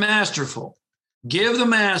 He was masterful. Give the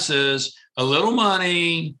masses a little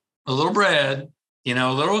money, a little bread,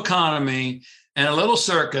 a little economy, and a little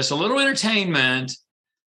circus, a little entertainment,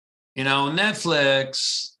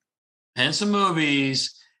 Netflix and some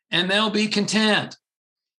movies, and they'll be content.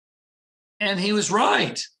 And he was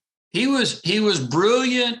right. He was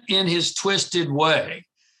brilliant in his twisted way,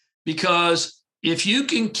 because if you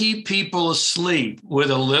can keep people asleep with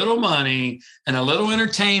a little money and a little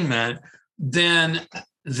entertainment, then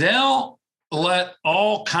they'll let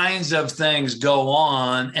all kinds of things go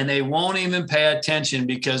on and they won't even pay attention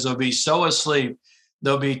because they'll be so asleep.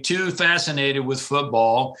 They'll be too fascinated with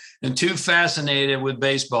football and too fascinated with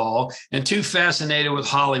baseball and too fascinated with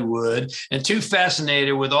Hollywood and too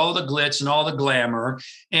fascinated with all the glitz and all the glamour.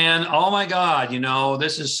 And, oh my God,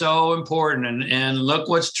 this is so important. And look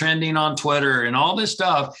what's trending on Twitter and all this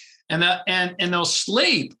stuff. And they'll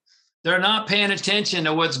sleep. They're not paying attention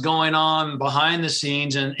to what's going on behind the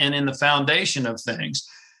scenes and in the foundation of things.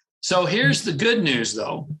 So here's the good news,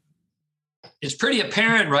 though. It's pretty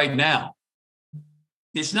apparent right now.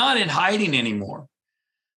 It's not in hiding anymore.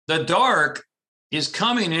 The dark is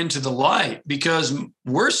coming into the light because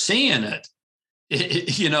we're seeing it.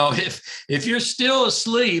 If you're still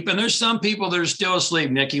asleep, and there's some people that are still asleep,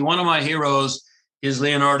 Nikki, one of my heroes is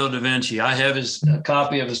Leonardo da Vinci. I have a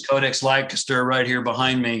copy of his Codex Leicester right here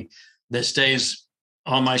behind me that stays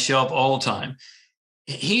on my shelf all the time.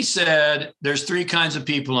 He said there's three kinds of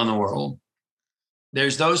people in the world.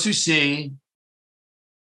 There's those who see.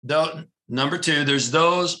 Number two, there's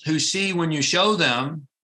those who see when you show them.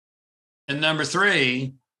 And number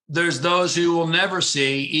three, there's those who will never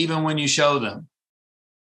see even when you show them.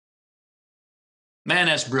 Man,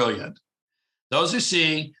 that's brilliant. Those who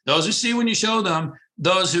see when you show them,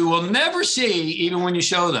 those who will never see even when you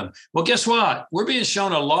show them. Well, guess what? We're being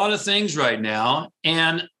shown a lot of things right now.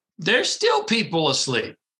 And there's still people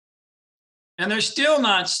asleep, and they're still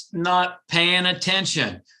not paying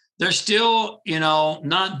attention. They're still,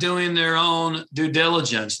 not doing their own due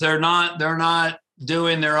diligence. They're not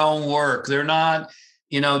doing their own work. They're not,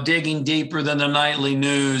 digging deeper than the nightly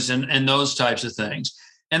news and those types of things.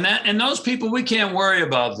 And those people, we can't worry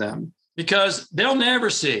about them because they'll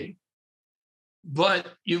never see. But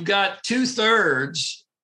you've got 2/3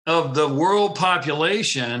 of the world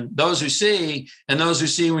population, those who see and those who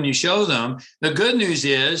see when you show them. The good news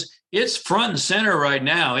is it's front and center right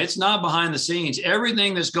now. It's not behind the scenes.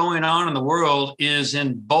 Everything that's going on in the world is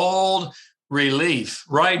in bold relief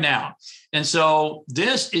right now. And so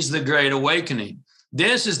this is the Great Awakening.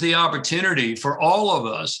 This is the opportunity for all of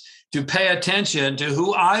us to pay attention to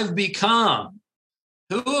who I've become.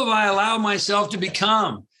 Who have I allowed myself to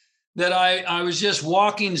become? That I was just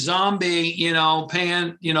walking zombie,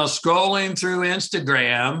 scrolling through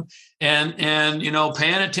Instagram and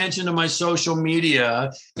paying attention to my social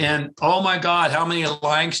media. And oh my God, how many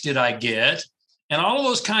likes did I get? And all of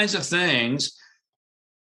those kinds of things.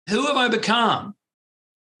 Who have I become?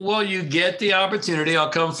 Well, you get the opportunity. I'll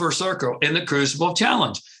come full circle in the Crucible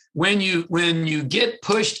Challenge. When you get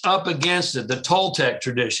pushed up against it, the Toltec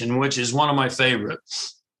tradition, which is one of my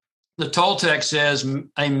favorites. The Toltec says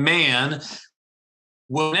a man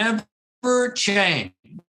will never change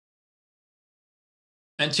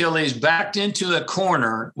until he's backed into a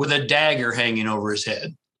corner with a dagger hanging over his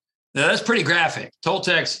head. Now, that's pretty graphic.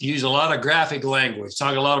 Toltecs use a lot of graphic language,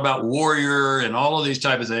 talk a lot about warrior and all of these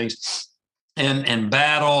type of things, and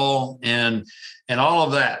battle and all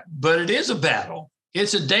of that. But it is a battle.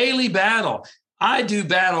 It's a daily battle. I do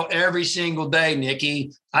battle every single day,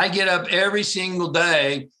 Nikki. I get up every single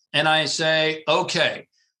day and I say, okay,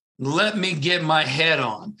 let me get my head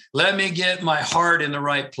on. Let me get my heart in the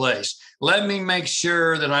right place. Let me make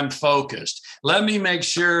sure that I'm focused. Let me make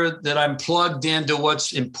sure that I'm plugged into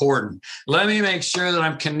what's important. Let me make sure that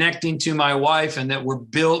I'm connecting to my wife and that we're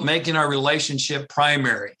making our relationship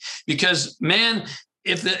primary. Because, man,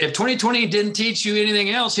 if 2020 didn't teach you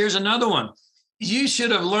anything else, here's another one. You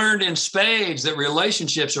should have learned in spades that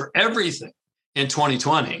relationships are everything in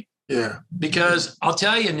 2020. Yeah. Because I'll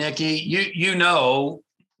tell you, Nikki,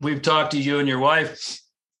 we've talked to you and your wife.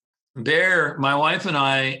 My wife and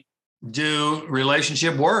I do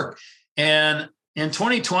relationship work. And in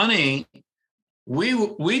 2020,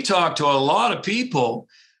 we talked to a lot of people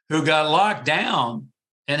who got locked down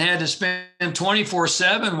and had to spend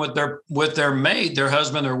 24/7 with their mate, their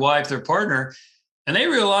husband, their wife, their partner. And they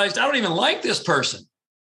realized, I don't even like this person.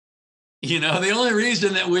 The only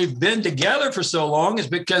reason that we've been together for so long is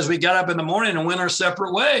because we got up in the morning and went our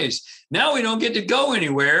separate ways. Now we don't get to go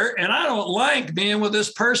anywhere, and I don't like being with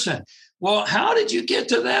this person. Well, how did you get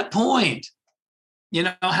to that point?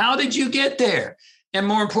 How did you get there? And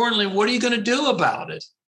more importantly, what are you going to do about it?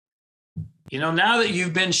 Now that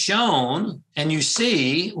you've been shown and you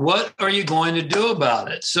see, what are you going to do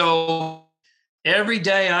about it? So every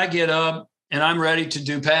day I get up and I'm ready to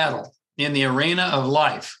do battle in the arena of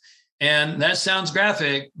life. And that sounds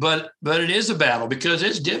graphic, but it is a battle because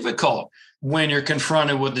it's difficult when you're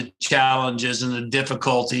confronted with the challenges and the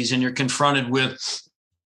difficulties, and you're confronted with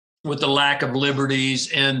the lack of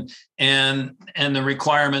liberties and the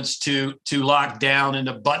requirements to lock down and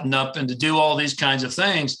to button up and to do all these kinds of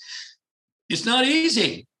things. It's not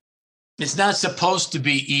easy. It's not supposed to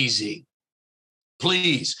be easy.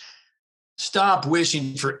 Please stop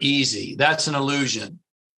wishing for easy. That's an illusion.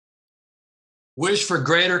 Wish for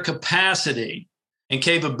greater capacity and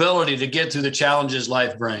capability to get through the challenges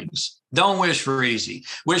life brings. Don't wish for easy.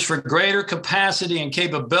 Wish for greater capacity and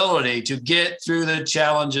capability to get through the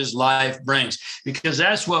challenges life brings, because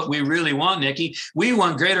that's what we really want, Nikki. We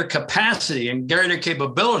want greater capacity and greater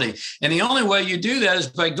capability. And the only way you do that is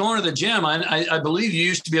by going to the gym. I believe you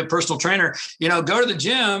used to be a personal trainer. Go to the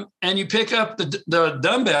gym and you pick up the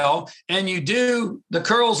dumbbell and you do the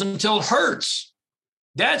curls until it hurts.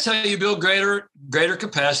 That's how you build greater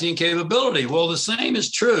capacity and capability. Well, the same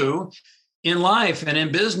is true in life and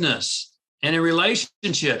in business and in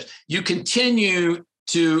relationships. You continue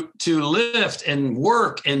to lift and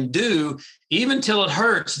work and do even till it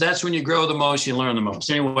hurts. That's when you grow the most, you learn the most.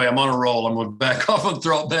 Anyway, I'm on a roll. I'm going to back off and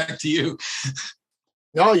throw it back to you.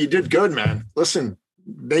 No, you did good, man. Listen,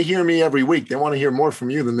 they hear me every week. They want to hear more from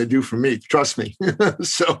you than they do from me. Trust me.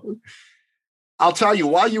 So I'll tell you,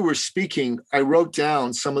 while you were speaking, I wrote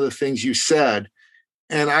down some of the things you said.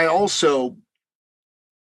 And I also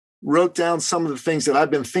wrote down some of the things that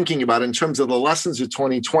I've been thinking about in terms of the lessons of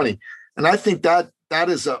 2020. And I think that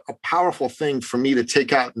is a powerful thing for me to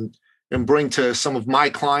take out and bring to some of my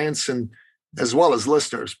clients and as well as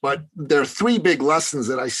listeners. But there are three big lessons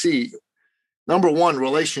that I see. Number one,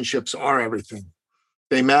 relationships are everything.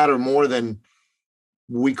 They matter more than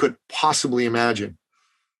we could possibly imagine.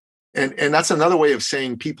 And that's another way of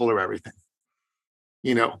saying people are everything,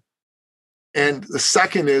 you know. And the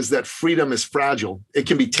second is that freedom is fragile. It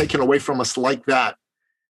can be taken away from us like that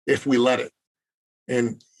if we let it.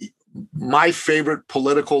 And my favorite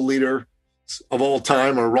political leader of all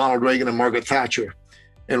time are Ronald Reagan and Margaret Thatcher.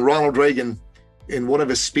 And Ronald Reagan, in one of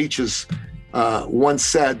his speeches, once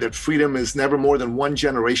said that freedom is never more than one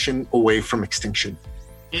generation away from extinction.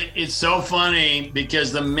 It's so funny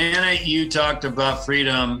because the minute you talked about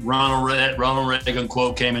freedom, Ronald Reagan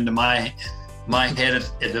quote came into my head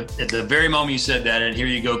at the very moment you said that, and here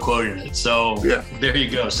you go quoting it. So yeah. There you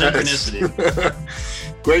go, synchronicity.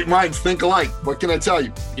 Great minds think alike. What can I tell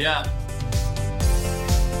you? Yeah.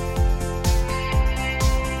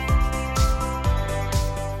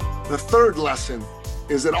 The third lesson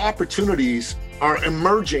is that opportunities are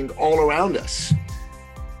emerging all around us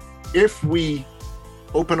if we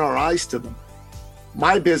open our eyes to them.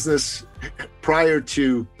 My business prior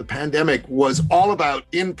to the pandemic was all about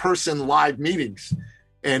in-person live meetings.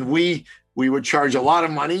 And we would charge a lot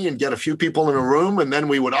of money and get a few people in a room, and then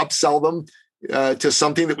we would upsell them to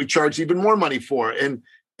something that we charged even more money for. And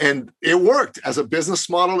it worked. As a business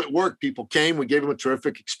model, it worked. People came, we gave them a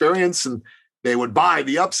terrific experience, and they would buy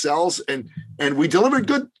the upsells, and we delivered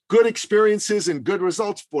good experiences and good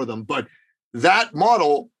results for them. But that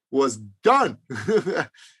model was done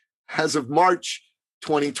as of March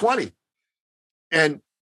 2020. And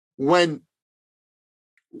when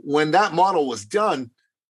that model was done,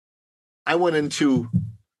 I went into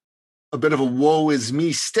a bit of a woe is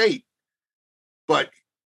me state. But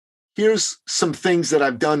here's some things that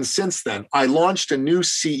I've done since then. I launched a new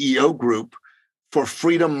CEO group for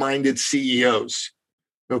freedom-minded CEOs,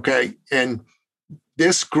 okay? And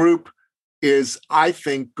this group is, I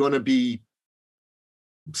think, going to be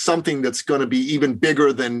something that's going to be even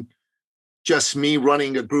bigger than just me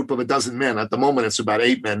running a group of a dozen men. At the moment, it's about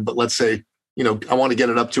 8 men, but let's say, I want to get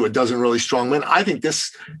it up to a dozen really strong men. I think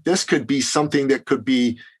this could be something that could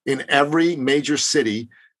be in every major city,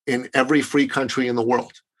 in every free country in the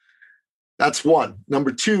world. That's one.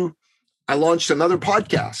 Number two, I launched another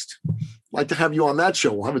podcast. I'd like to have you on that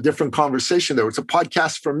show. We'll have a different conversation there. It's a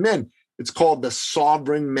podcast for men. It's called the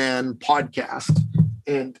Sovereign Man Podcast.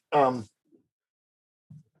 And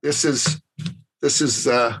this is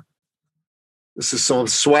some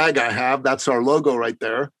swag I have. That's our logo right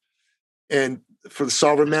there. And for the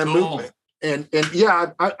Sovereign Man movement. And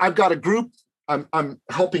yeah, I've got a group. I'm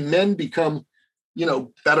helping men become,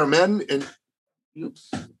 better men. And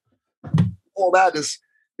all that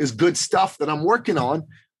is good stuff that I'm working on.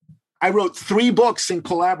 I wrote 3 books in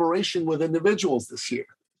collaboration with individuals this year.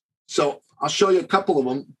 So I'll show you a couple of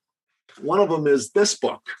them. One of them is this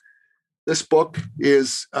book. This book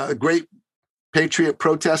is a great patriot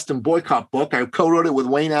protest and boycott book. I co-wrote it with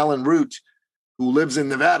Wayne Allen Root, who lives in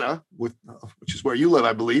Nevada, which is where you live,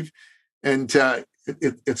 I believe. And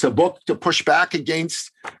it's a book to push back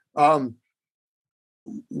against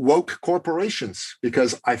woke corporations,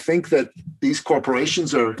 because I think that these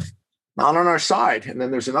corporations are not on our side. And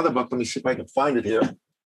then there's another book. Let me see if I can find it here.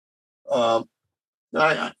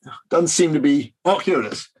 Doesn't seem to be. Oh, here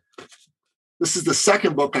it is. This is the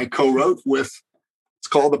second book I co-wrote with. It's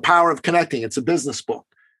called The Power of Connecting. It's a business book.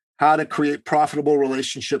 How to create profitable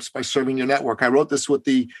relationships by serving your network. I wrote this with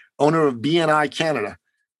the owner of BNI Canada.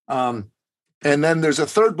 And then there's a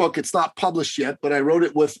third book. It's not published yet, but I wrote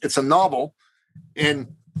it with, it's a novel.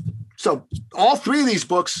 And so all 3 of these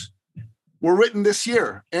books were written this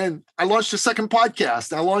year. And I launched a second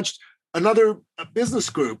podcast. I launched another business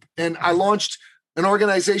group, and I launched an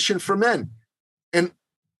organization for men. And,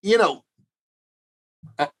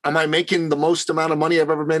 am I making the most amount of money I've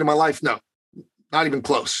ever made in my life? No, not even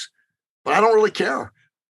close. But I don't really care.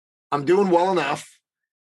 I'm doing well enough,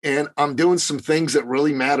 and I'm doing some things that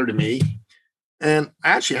really matter to me. And I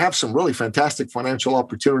actually have some really fantastic financial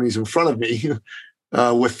opportunities in front of me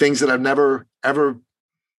with things that I've never, ever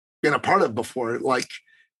been a part of before, like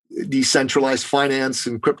decentralized finance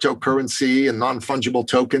and cryptocurrency and non-fungible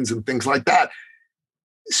tokens and things like that.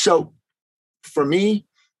 So for me,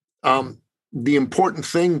 the important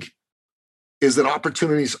thing is that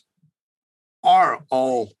opportunities are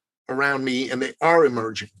all around me, and they are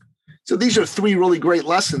emerging. So these are 3 really great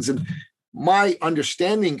lessons. And my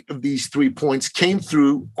understanding of these 3 points came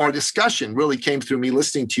through our discussion, really came through me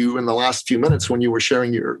listening to you in the last few minutes when you were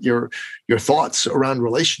sharing your thoughts around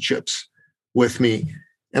relationships with me.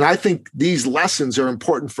 And I think these lessons are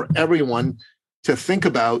important for everyone to think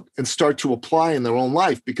about and start to apply in their own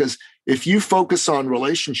life, because If you focus on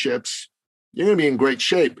relationships, you're going to be in great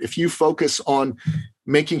shape. If you focus on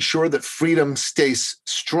making sure that freedom stays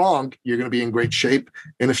strong, you're going to be in great shape.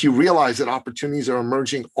 And if you realize that opportunities are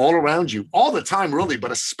emerging all around you, all the time, really,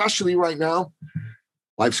 but especially right now,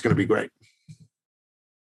 life's going to be great.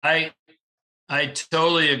 I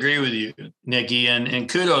totally agree with you, Nikki, and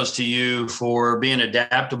kudos to you for being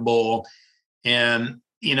adaptable. And,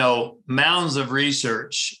 mounds of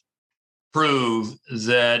research prove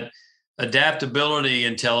that adaptability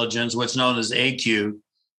intelligence, what's known as AQ,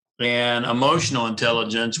 and emotional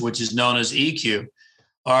intelligence, which is known as EQ,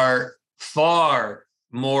 are far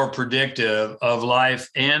more predictive of life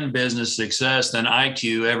and business success than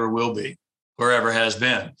IQ ever will be or ever has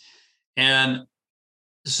been. And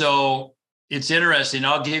so it's interesting.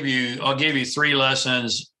 I'll give you 3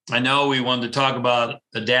 lessons. I know we wanted to talk about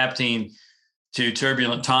adapting to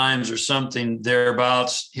turbulent times or something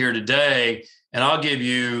thereabouts here today. And I'll give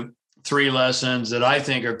you 3 lessons that I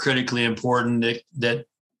think are critically important that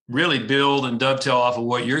really build and dovetail off of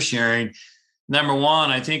what you're sharing. Number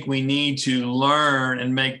 1, I think we need to learn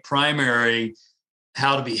and make primary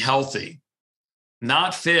how to be healthy,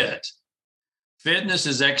 not fit. Fitness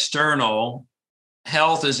is external,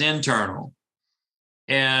 health is internal.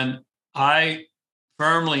 And I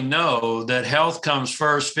firmly know that health comes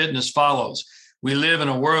first, fitness follows. We live in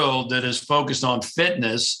a world that is focused on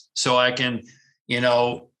fitness so I can,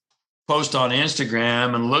 post on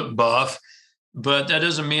Instagram and look buff, but that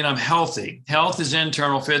doesn't mean I'm healthy. Health is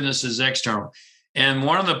internal, fitness is external. And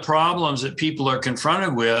one of the problems that people are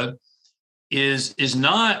confronted with is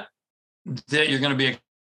not that you're going to be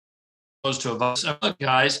exposed to a virus. Look,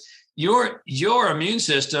 guys, your immune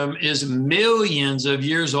system is millions of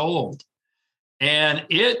years old, and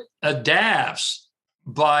it adapts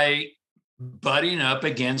by butting up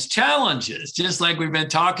against challenges, just like we've been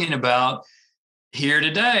talking about here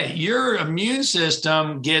today. Your immune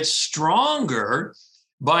system gets stronger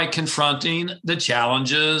by confronting the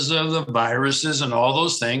challenges of the viruses and all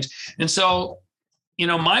those things. And so,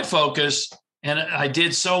 my focus, and I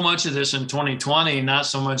did so much of this in 2020, not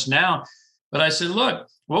so much now, but I said, look,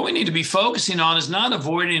 what we need to be focusing on is not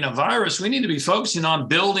avoiding a virus. We need to be focusing on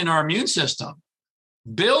building our immune system.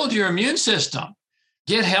 Build your immune system.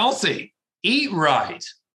 Get healthy. Eat right.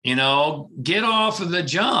 Get off of the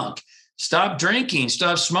junk. Stop drinking.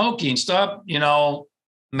 Stop smoking. Stop,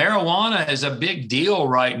 marijuana is a big deal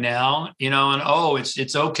right now, and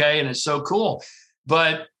it's okay and it's so cool.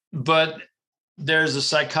 But there's a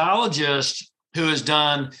psychologist who has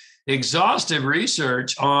done exhaustive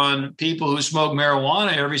research on people who smoke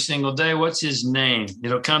marijuana every single day. What's his name?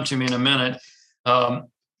 It'll come to me in a minute.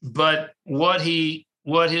 But what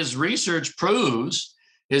his research proves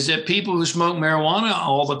is that people who smoke marijuana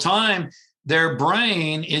all the time, their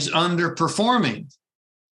brain is underperforming.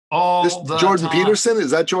 Jordan Peterson?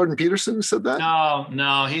 Is that Jordan Peterson who said that?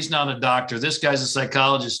 No, he's not a doctor. This guy's a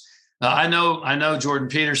psychologist. I know Jordan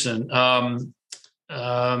Peterson.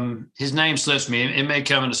 His name slips me. It may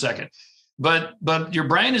come in a second. But your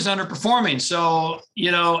brain is underperforming. So,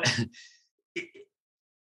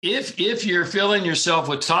 if you're filling yourself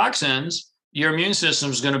with toxins, your immune system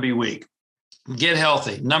is going to be weak. Get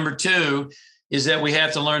healthy. Number 2 is that we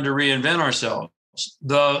have to learn to reinvent ourselves.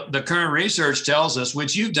 The current research tells us,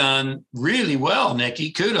 which you've done really well,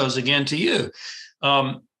 Nikki, kudos again to you.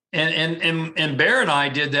 And Bear and I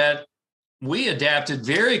did that. We adapted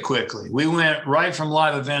very quickly. We went right from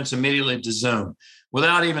live events immediately to Zoom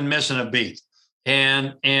without even missing a beat.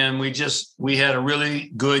 And we had a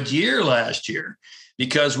really good year last year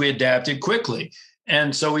because we adapted quickly.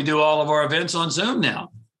 And so we do all of our events on Zoom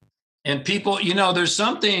now. And people, there's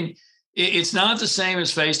something, it's not the same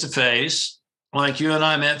as face-to-face. Like you and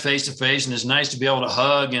I met face-to-face, and it's nice to be able to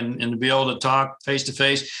hug and to be able to talk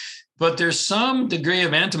face-to-face. But there's some degree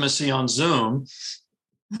of intimacy on Zoom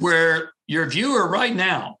where your viewer right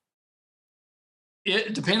now,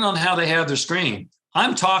 depending on how they have their screen,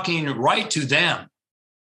 I'm talking right to them,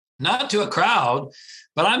 not to a crowd,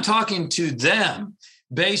 but I'm talking to them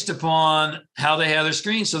based upon how they have their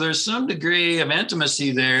screen. So there's some degree of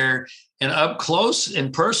intimacy there and up close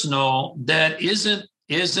and personal that isn't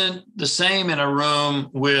the same in a room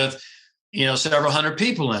with, several hundred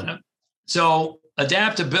people in it. So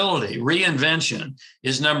adaptability, reinvention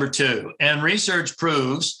is number 2. And research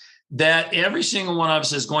proves that every single one of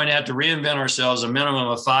us is going to have to reinvent ourselves a minimum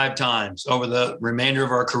of 5 times over the remainder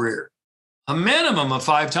of our career, a minimum of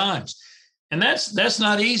 5 times. And that's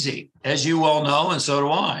not easy, as you well know, and so do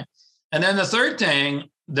I. And then the third thing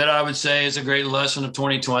that I would say is a great lesson of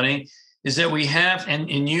 2020 is that we have, and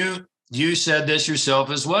you said this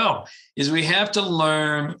yourself as well, is we have to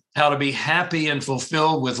learn how to be happy and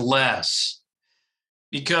fulfilled with less.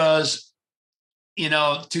 Because,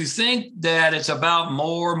 to think that it's about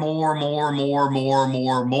more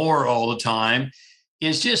all the time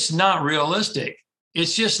is just not realistic.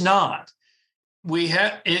 It's just not. We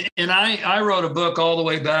have, and I wrote a book all the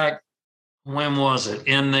way back. When was it?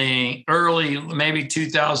 In the early, maybe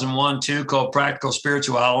 2001, 2, called Practical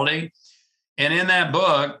Spirituality. And in that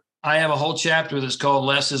book, I have a whole chapter that's called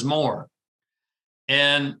Less is More.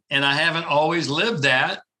 And I haven't always lived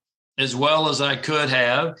that as well as I could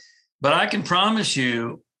have. But I can promise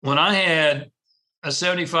you, when I had a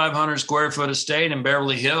 7,500 square foot estate in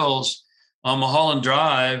Beverly Hills on Mulholland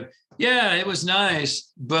Drive, yeah, it was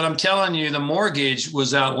nice. But I'm telling you, the mortgage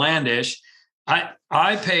was outlandish.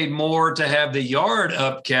 I paid more to have the yard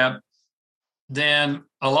upkept than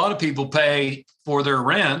a lot of people pay for their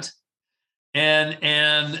rent. And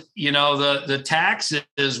the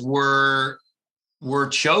taxes were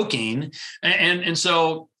choking. And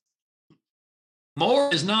so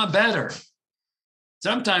more is not better.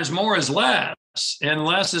 Sometimes more is less, and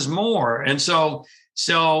less is more. And so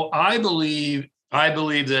I believe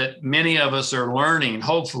that many of us are learning,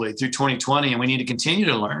 hopefully through 2020, and we need to continue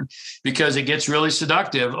to learn, because it gets really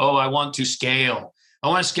seductive. Oh, I want to scale. I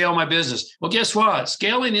want to scale my business. Well, guess what?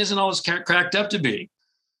 Scaling isn't all it's cracked up to be.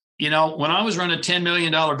 When I was running a $10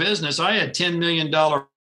 million business, I had $10 million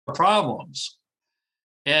problems.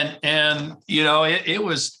 And it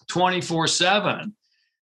was 24/7.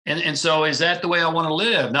 And so is that the way I want to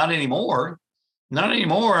live? Not anymore. Not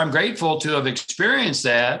anymore. I'm grateful to have experienced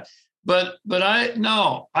that. But I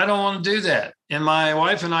don't want to do that. And my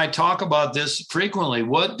wife and I talk about this frequently.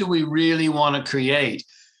 What do we really want to create?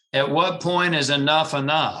 At what point is enough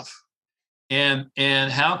enough? And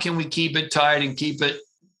how can we keep it tight and keep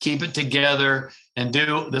it together and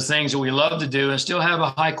do the things that we love to do and still have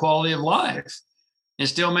a high quality of life and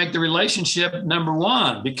still make the relationship number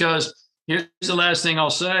one? Because here's the last thing I'll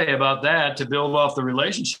say about that, to build off the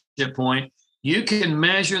relationship point. You can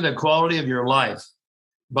measure the quality of your life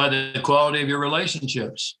by the quality of your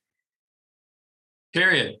relationships.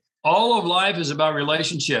 Period. All of life is about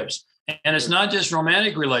relationships. And it's not just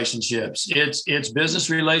romantic relationships. It's business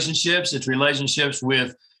relationships. It's relationships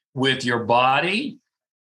with your body.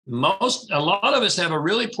 A lot of us have a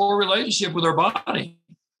really poor relationship with our body.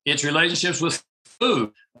 It's relationships with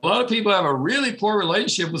food. A lot of people have a really poor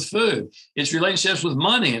relationship with food. It's relationships with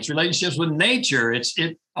money. It's relationships with nature.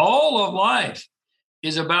 All of life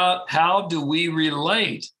is about, how do we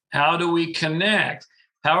relate? How do we connect?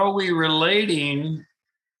 How are we relating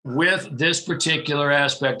with this particular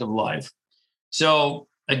aspect of life? So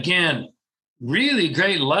again, really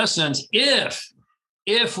great lessons if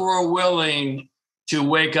we're willing to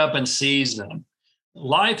wake up and seize them.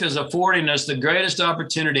 Life is affording us the greatest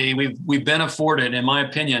opportunity we've been afforded, in my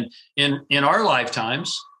opinion, in our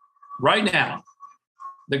lifetimes right now.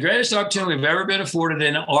 The greatest opportunity we've ever been afforded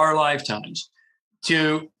in our lifetimes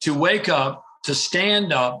to wake up, to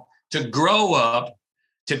stand up, to grow up,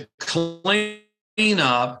 to clean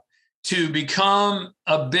up, to become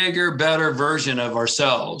a bigger, better version of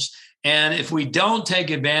ourselves. And if we don't take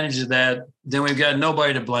advantage of that, then we've got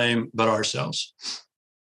nobody to blame but ourselves.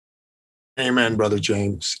 Amen, Brother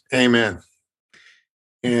James. Amen.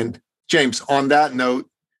 And James, on that note,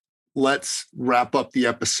 let's wrap up the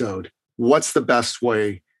episode. What's the best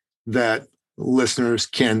way that listeners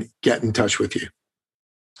can get in touch with you?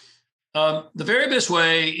 The very best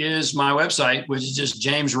way is my website, which is just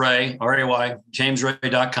James Ray, R-A-Y,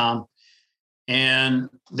 jamesray.com. And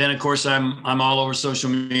then, of course, I'm all over social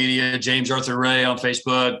media, James Arthur Ray on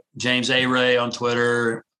Facebook, James A. Ray on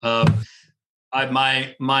Twitter.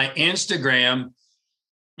 My Instagram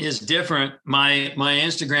is different. My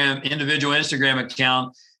individual Instagram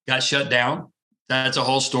account got shut down. That's a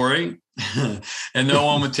whole story. And no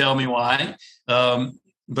one would tell me why.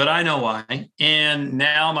 But I know why. And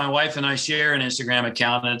now my wife and I share an Instagram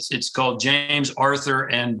account. It's called James Arthur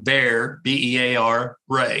and Bear, B-E-A-R,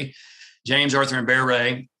 Ray. James Arthur and Bear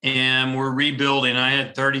Ray. And we're rebuilding. I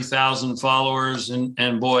had 30,000 followers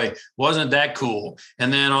and boy, wasn't that cool.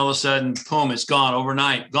 And then all of a sudden, boom, it's gone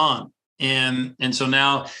overnight, gone. And so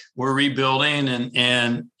now we're rebuilding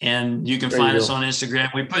and you can find us on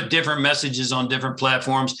Instagram. We put different messages on different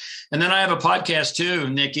platforms. And then I have a podcast too,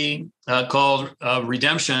 Nikki, called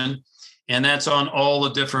Redemption. And that's on all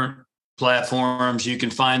the different platforms. You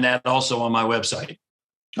can find that also on my website.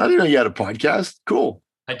 I didn't know you had a podcast. Cool.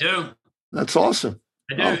 I do. That's awesome.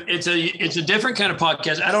 I do. It's a different kind of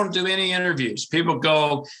podcast. I don't do any interviews. People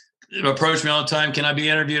go, approach me all the time. Can I be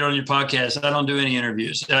interviewed on your podcast? I don't do any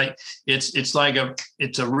interviews.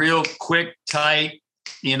 It's a real quick, tight,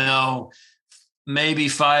 maybe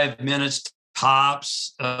 5 minutes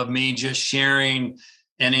tops of me just sharing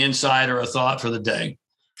an insight or a thought for the day.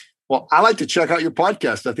 Well, I like to check out your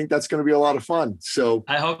podcast. I think that's going to be a lot of fun. So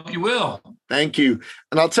I hope you will. Thank you.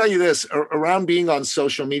 And I'll tell you this, around being on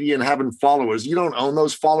social media and having followers, you don't own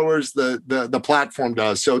those followers, the platform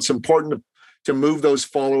does. So it's important to move those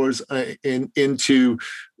followers into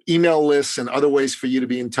email lists and other ways for you to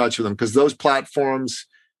be in touch with them, because those platforms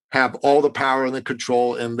have all the power and the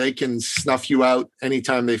control, and they can snuff you out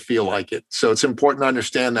anytime they feel like it. So it's important to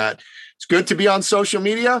understand that. It's good to be on social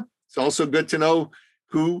media. It's also good to know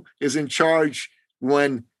who is in charge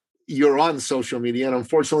when you're on social media. And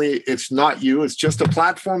unfortunately, it's not you. It's just a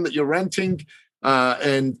platform that you're renting.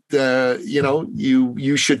 You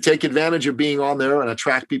should take advantage of being on there and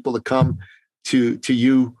attract people to come to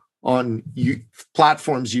you on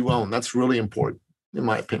platforms you own. That's really important, in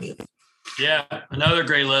my opinion. Yeah, another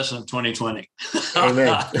great lesson of 2020.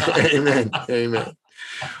 Amen. Amen.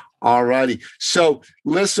 All righty. So,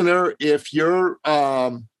 listener, if you're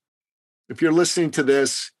listening to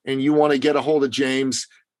this and you want to get a hold of James,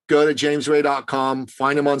 go to jamesray.com,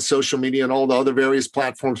 find him on social media and all the other various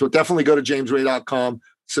platforms, but definitely go to jamesray.com,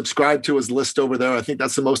 subscribe to his list over there. I think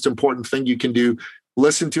that's the most important thing you can do.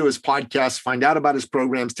 Listen to his podcasts, find out about his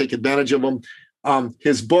programs, take advantage of them.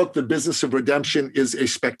 His book, The Business of Redemption, is a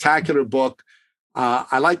spectacular book.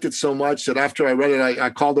 I liked it so much that after I read it, I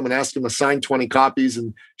called him and asked him to sign 20 copies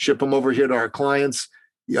and ship them over here to our clients.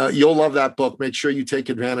 You'll love that book. Make sure you take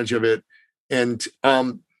advantage of it. And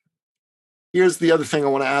here's the other thing I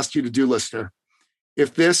want to ask you to do, listener.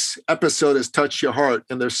 If this episode has touched your heart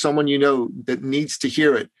and there's someone you know that needs to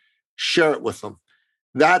hear it, share it with them.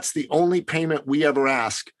 That's the only payment we ever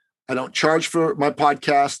ask. I don't charge for my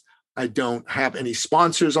podcast. I don't have any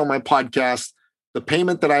sponsors on my podcast. The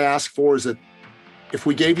payment that I ask for is that if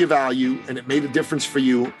we gave you value and it made a difference for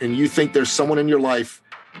you and you think there's someone in your life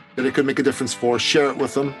that it could make a difference for, share it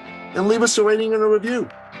with them and leave us a rating and a review.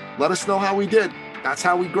 Let us know how we did. That's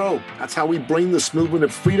how we grow. That's how we bring this movement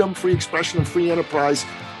of freedom, free expression, and free enterprise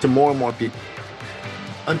to more and more people.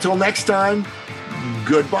 Until next time,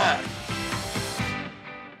 goodbye.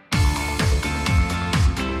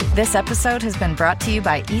 This episode has been brought to you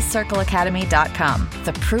by eCircleAcademy.com,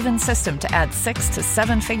 the proven system to add 6 to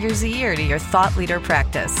 7 figures a year to your thought leader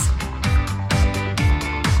practice.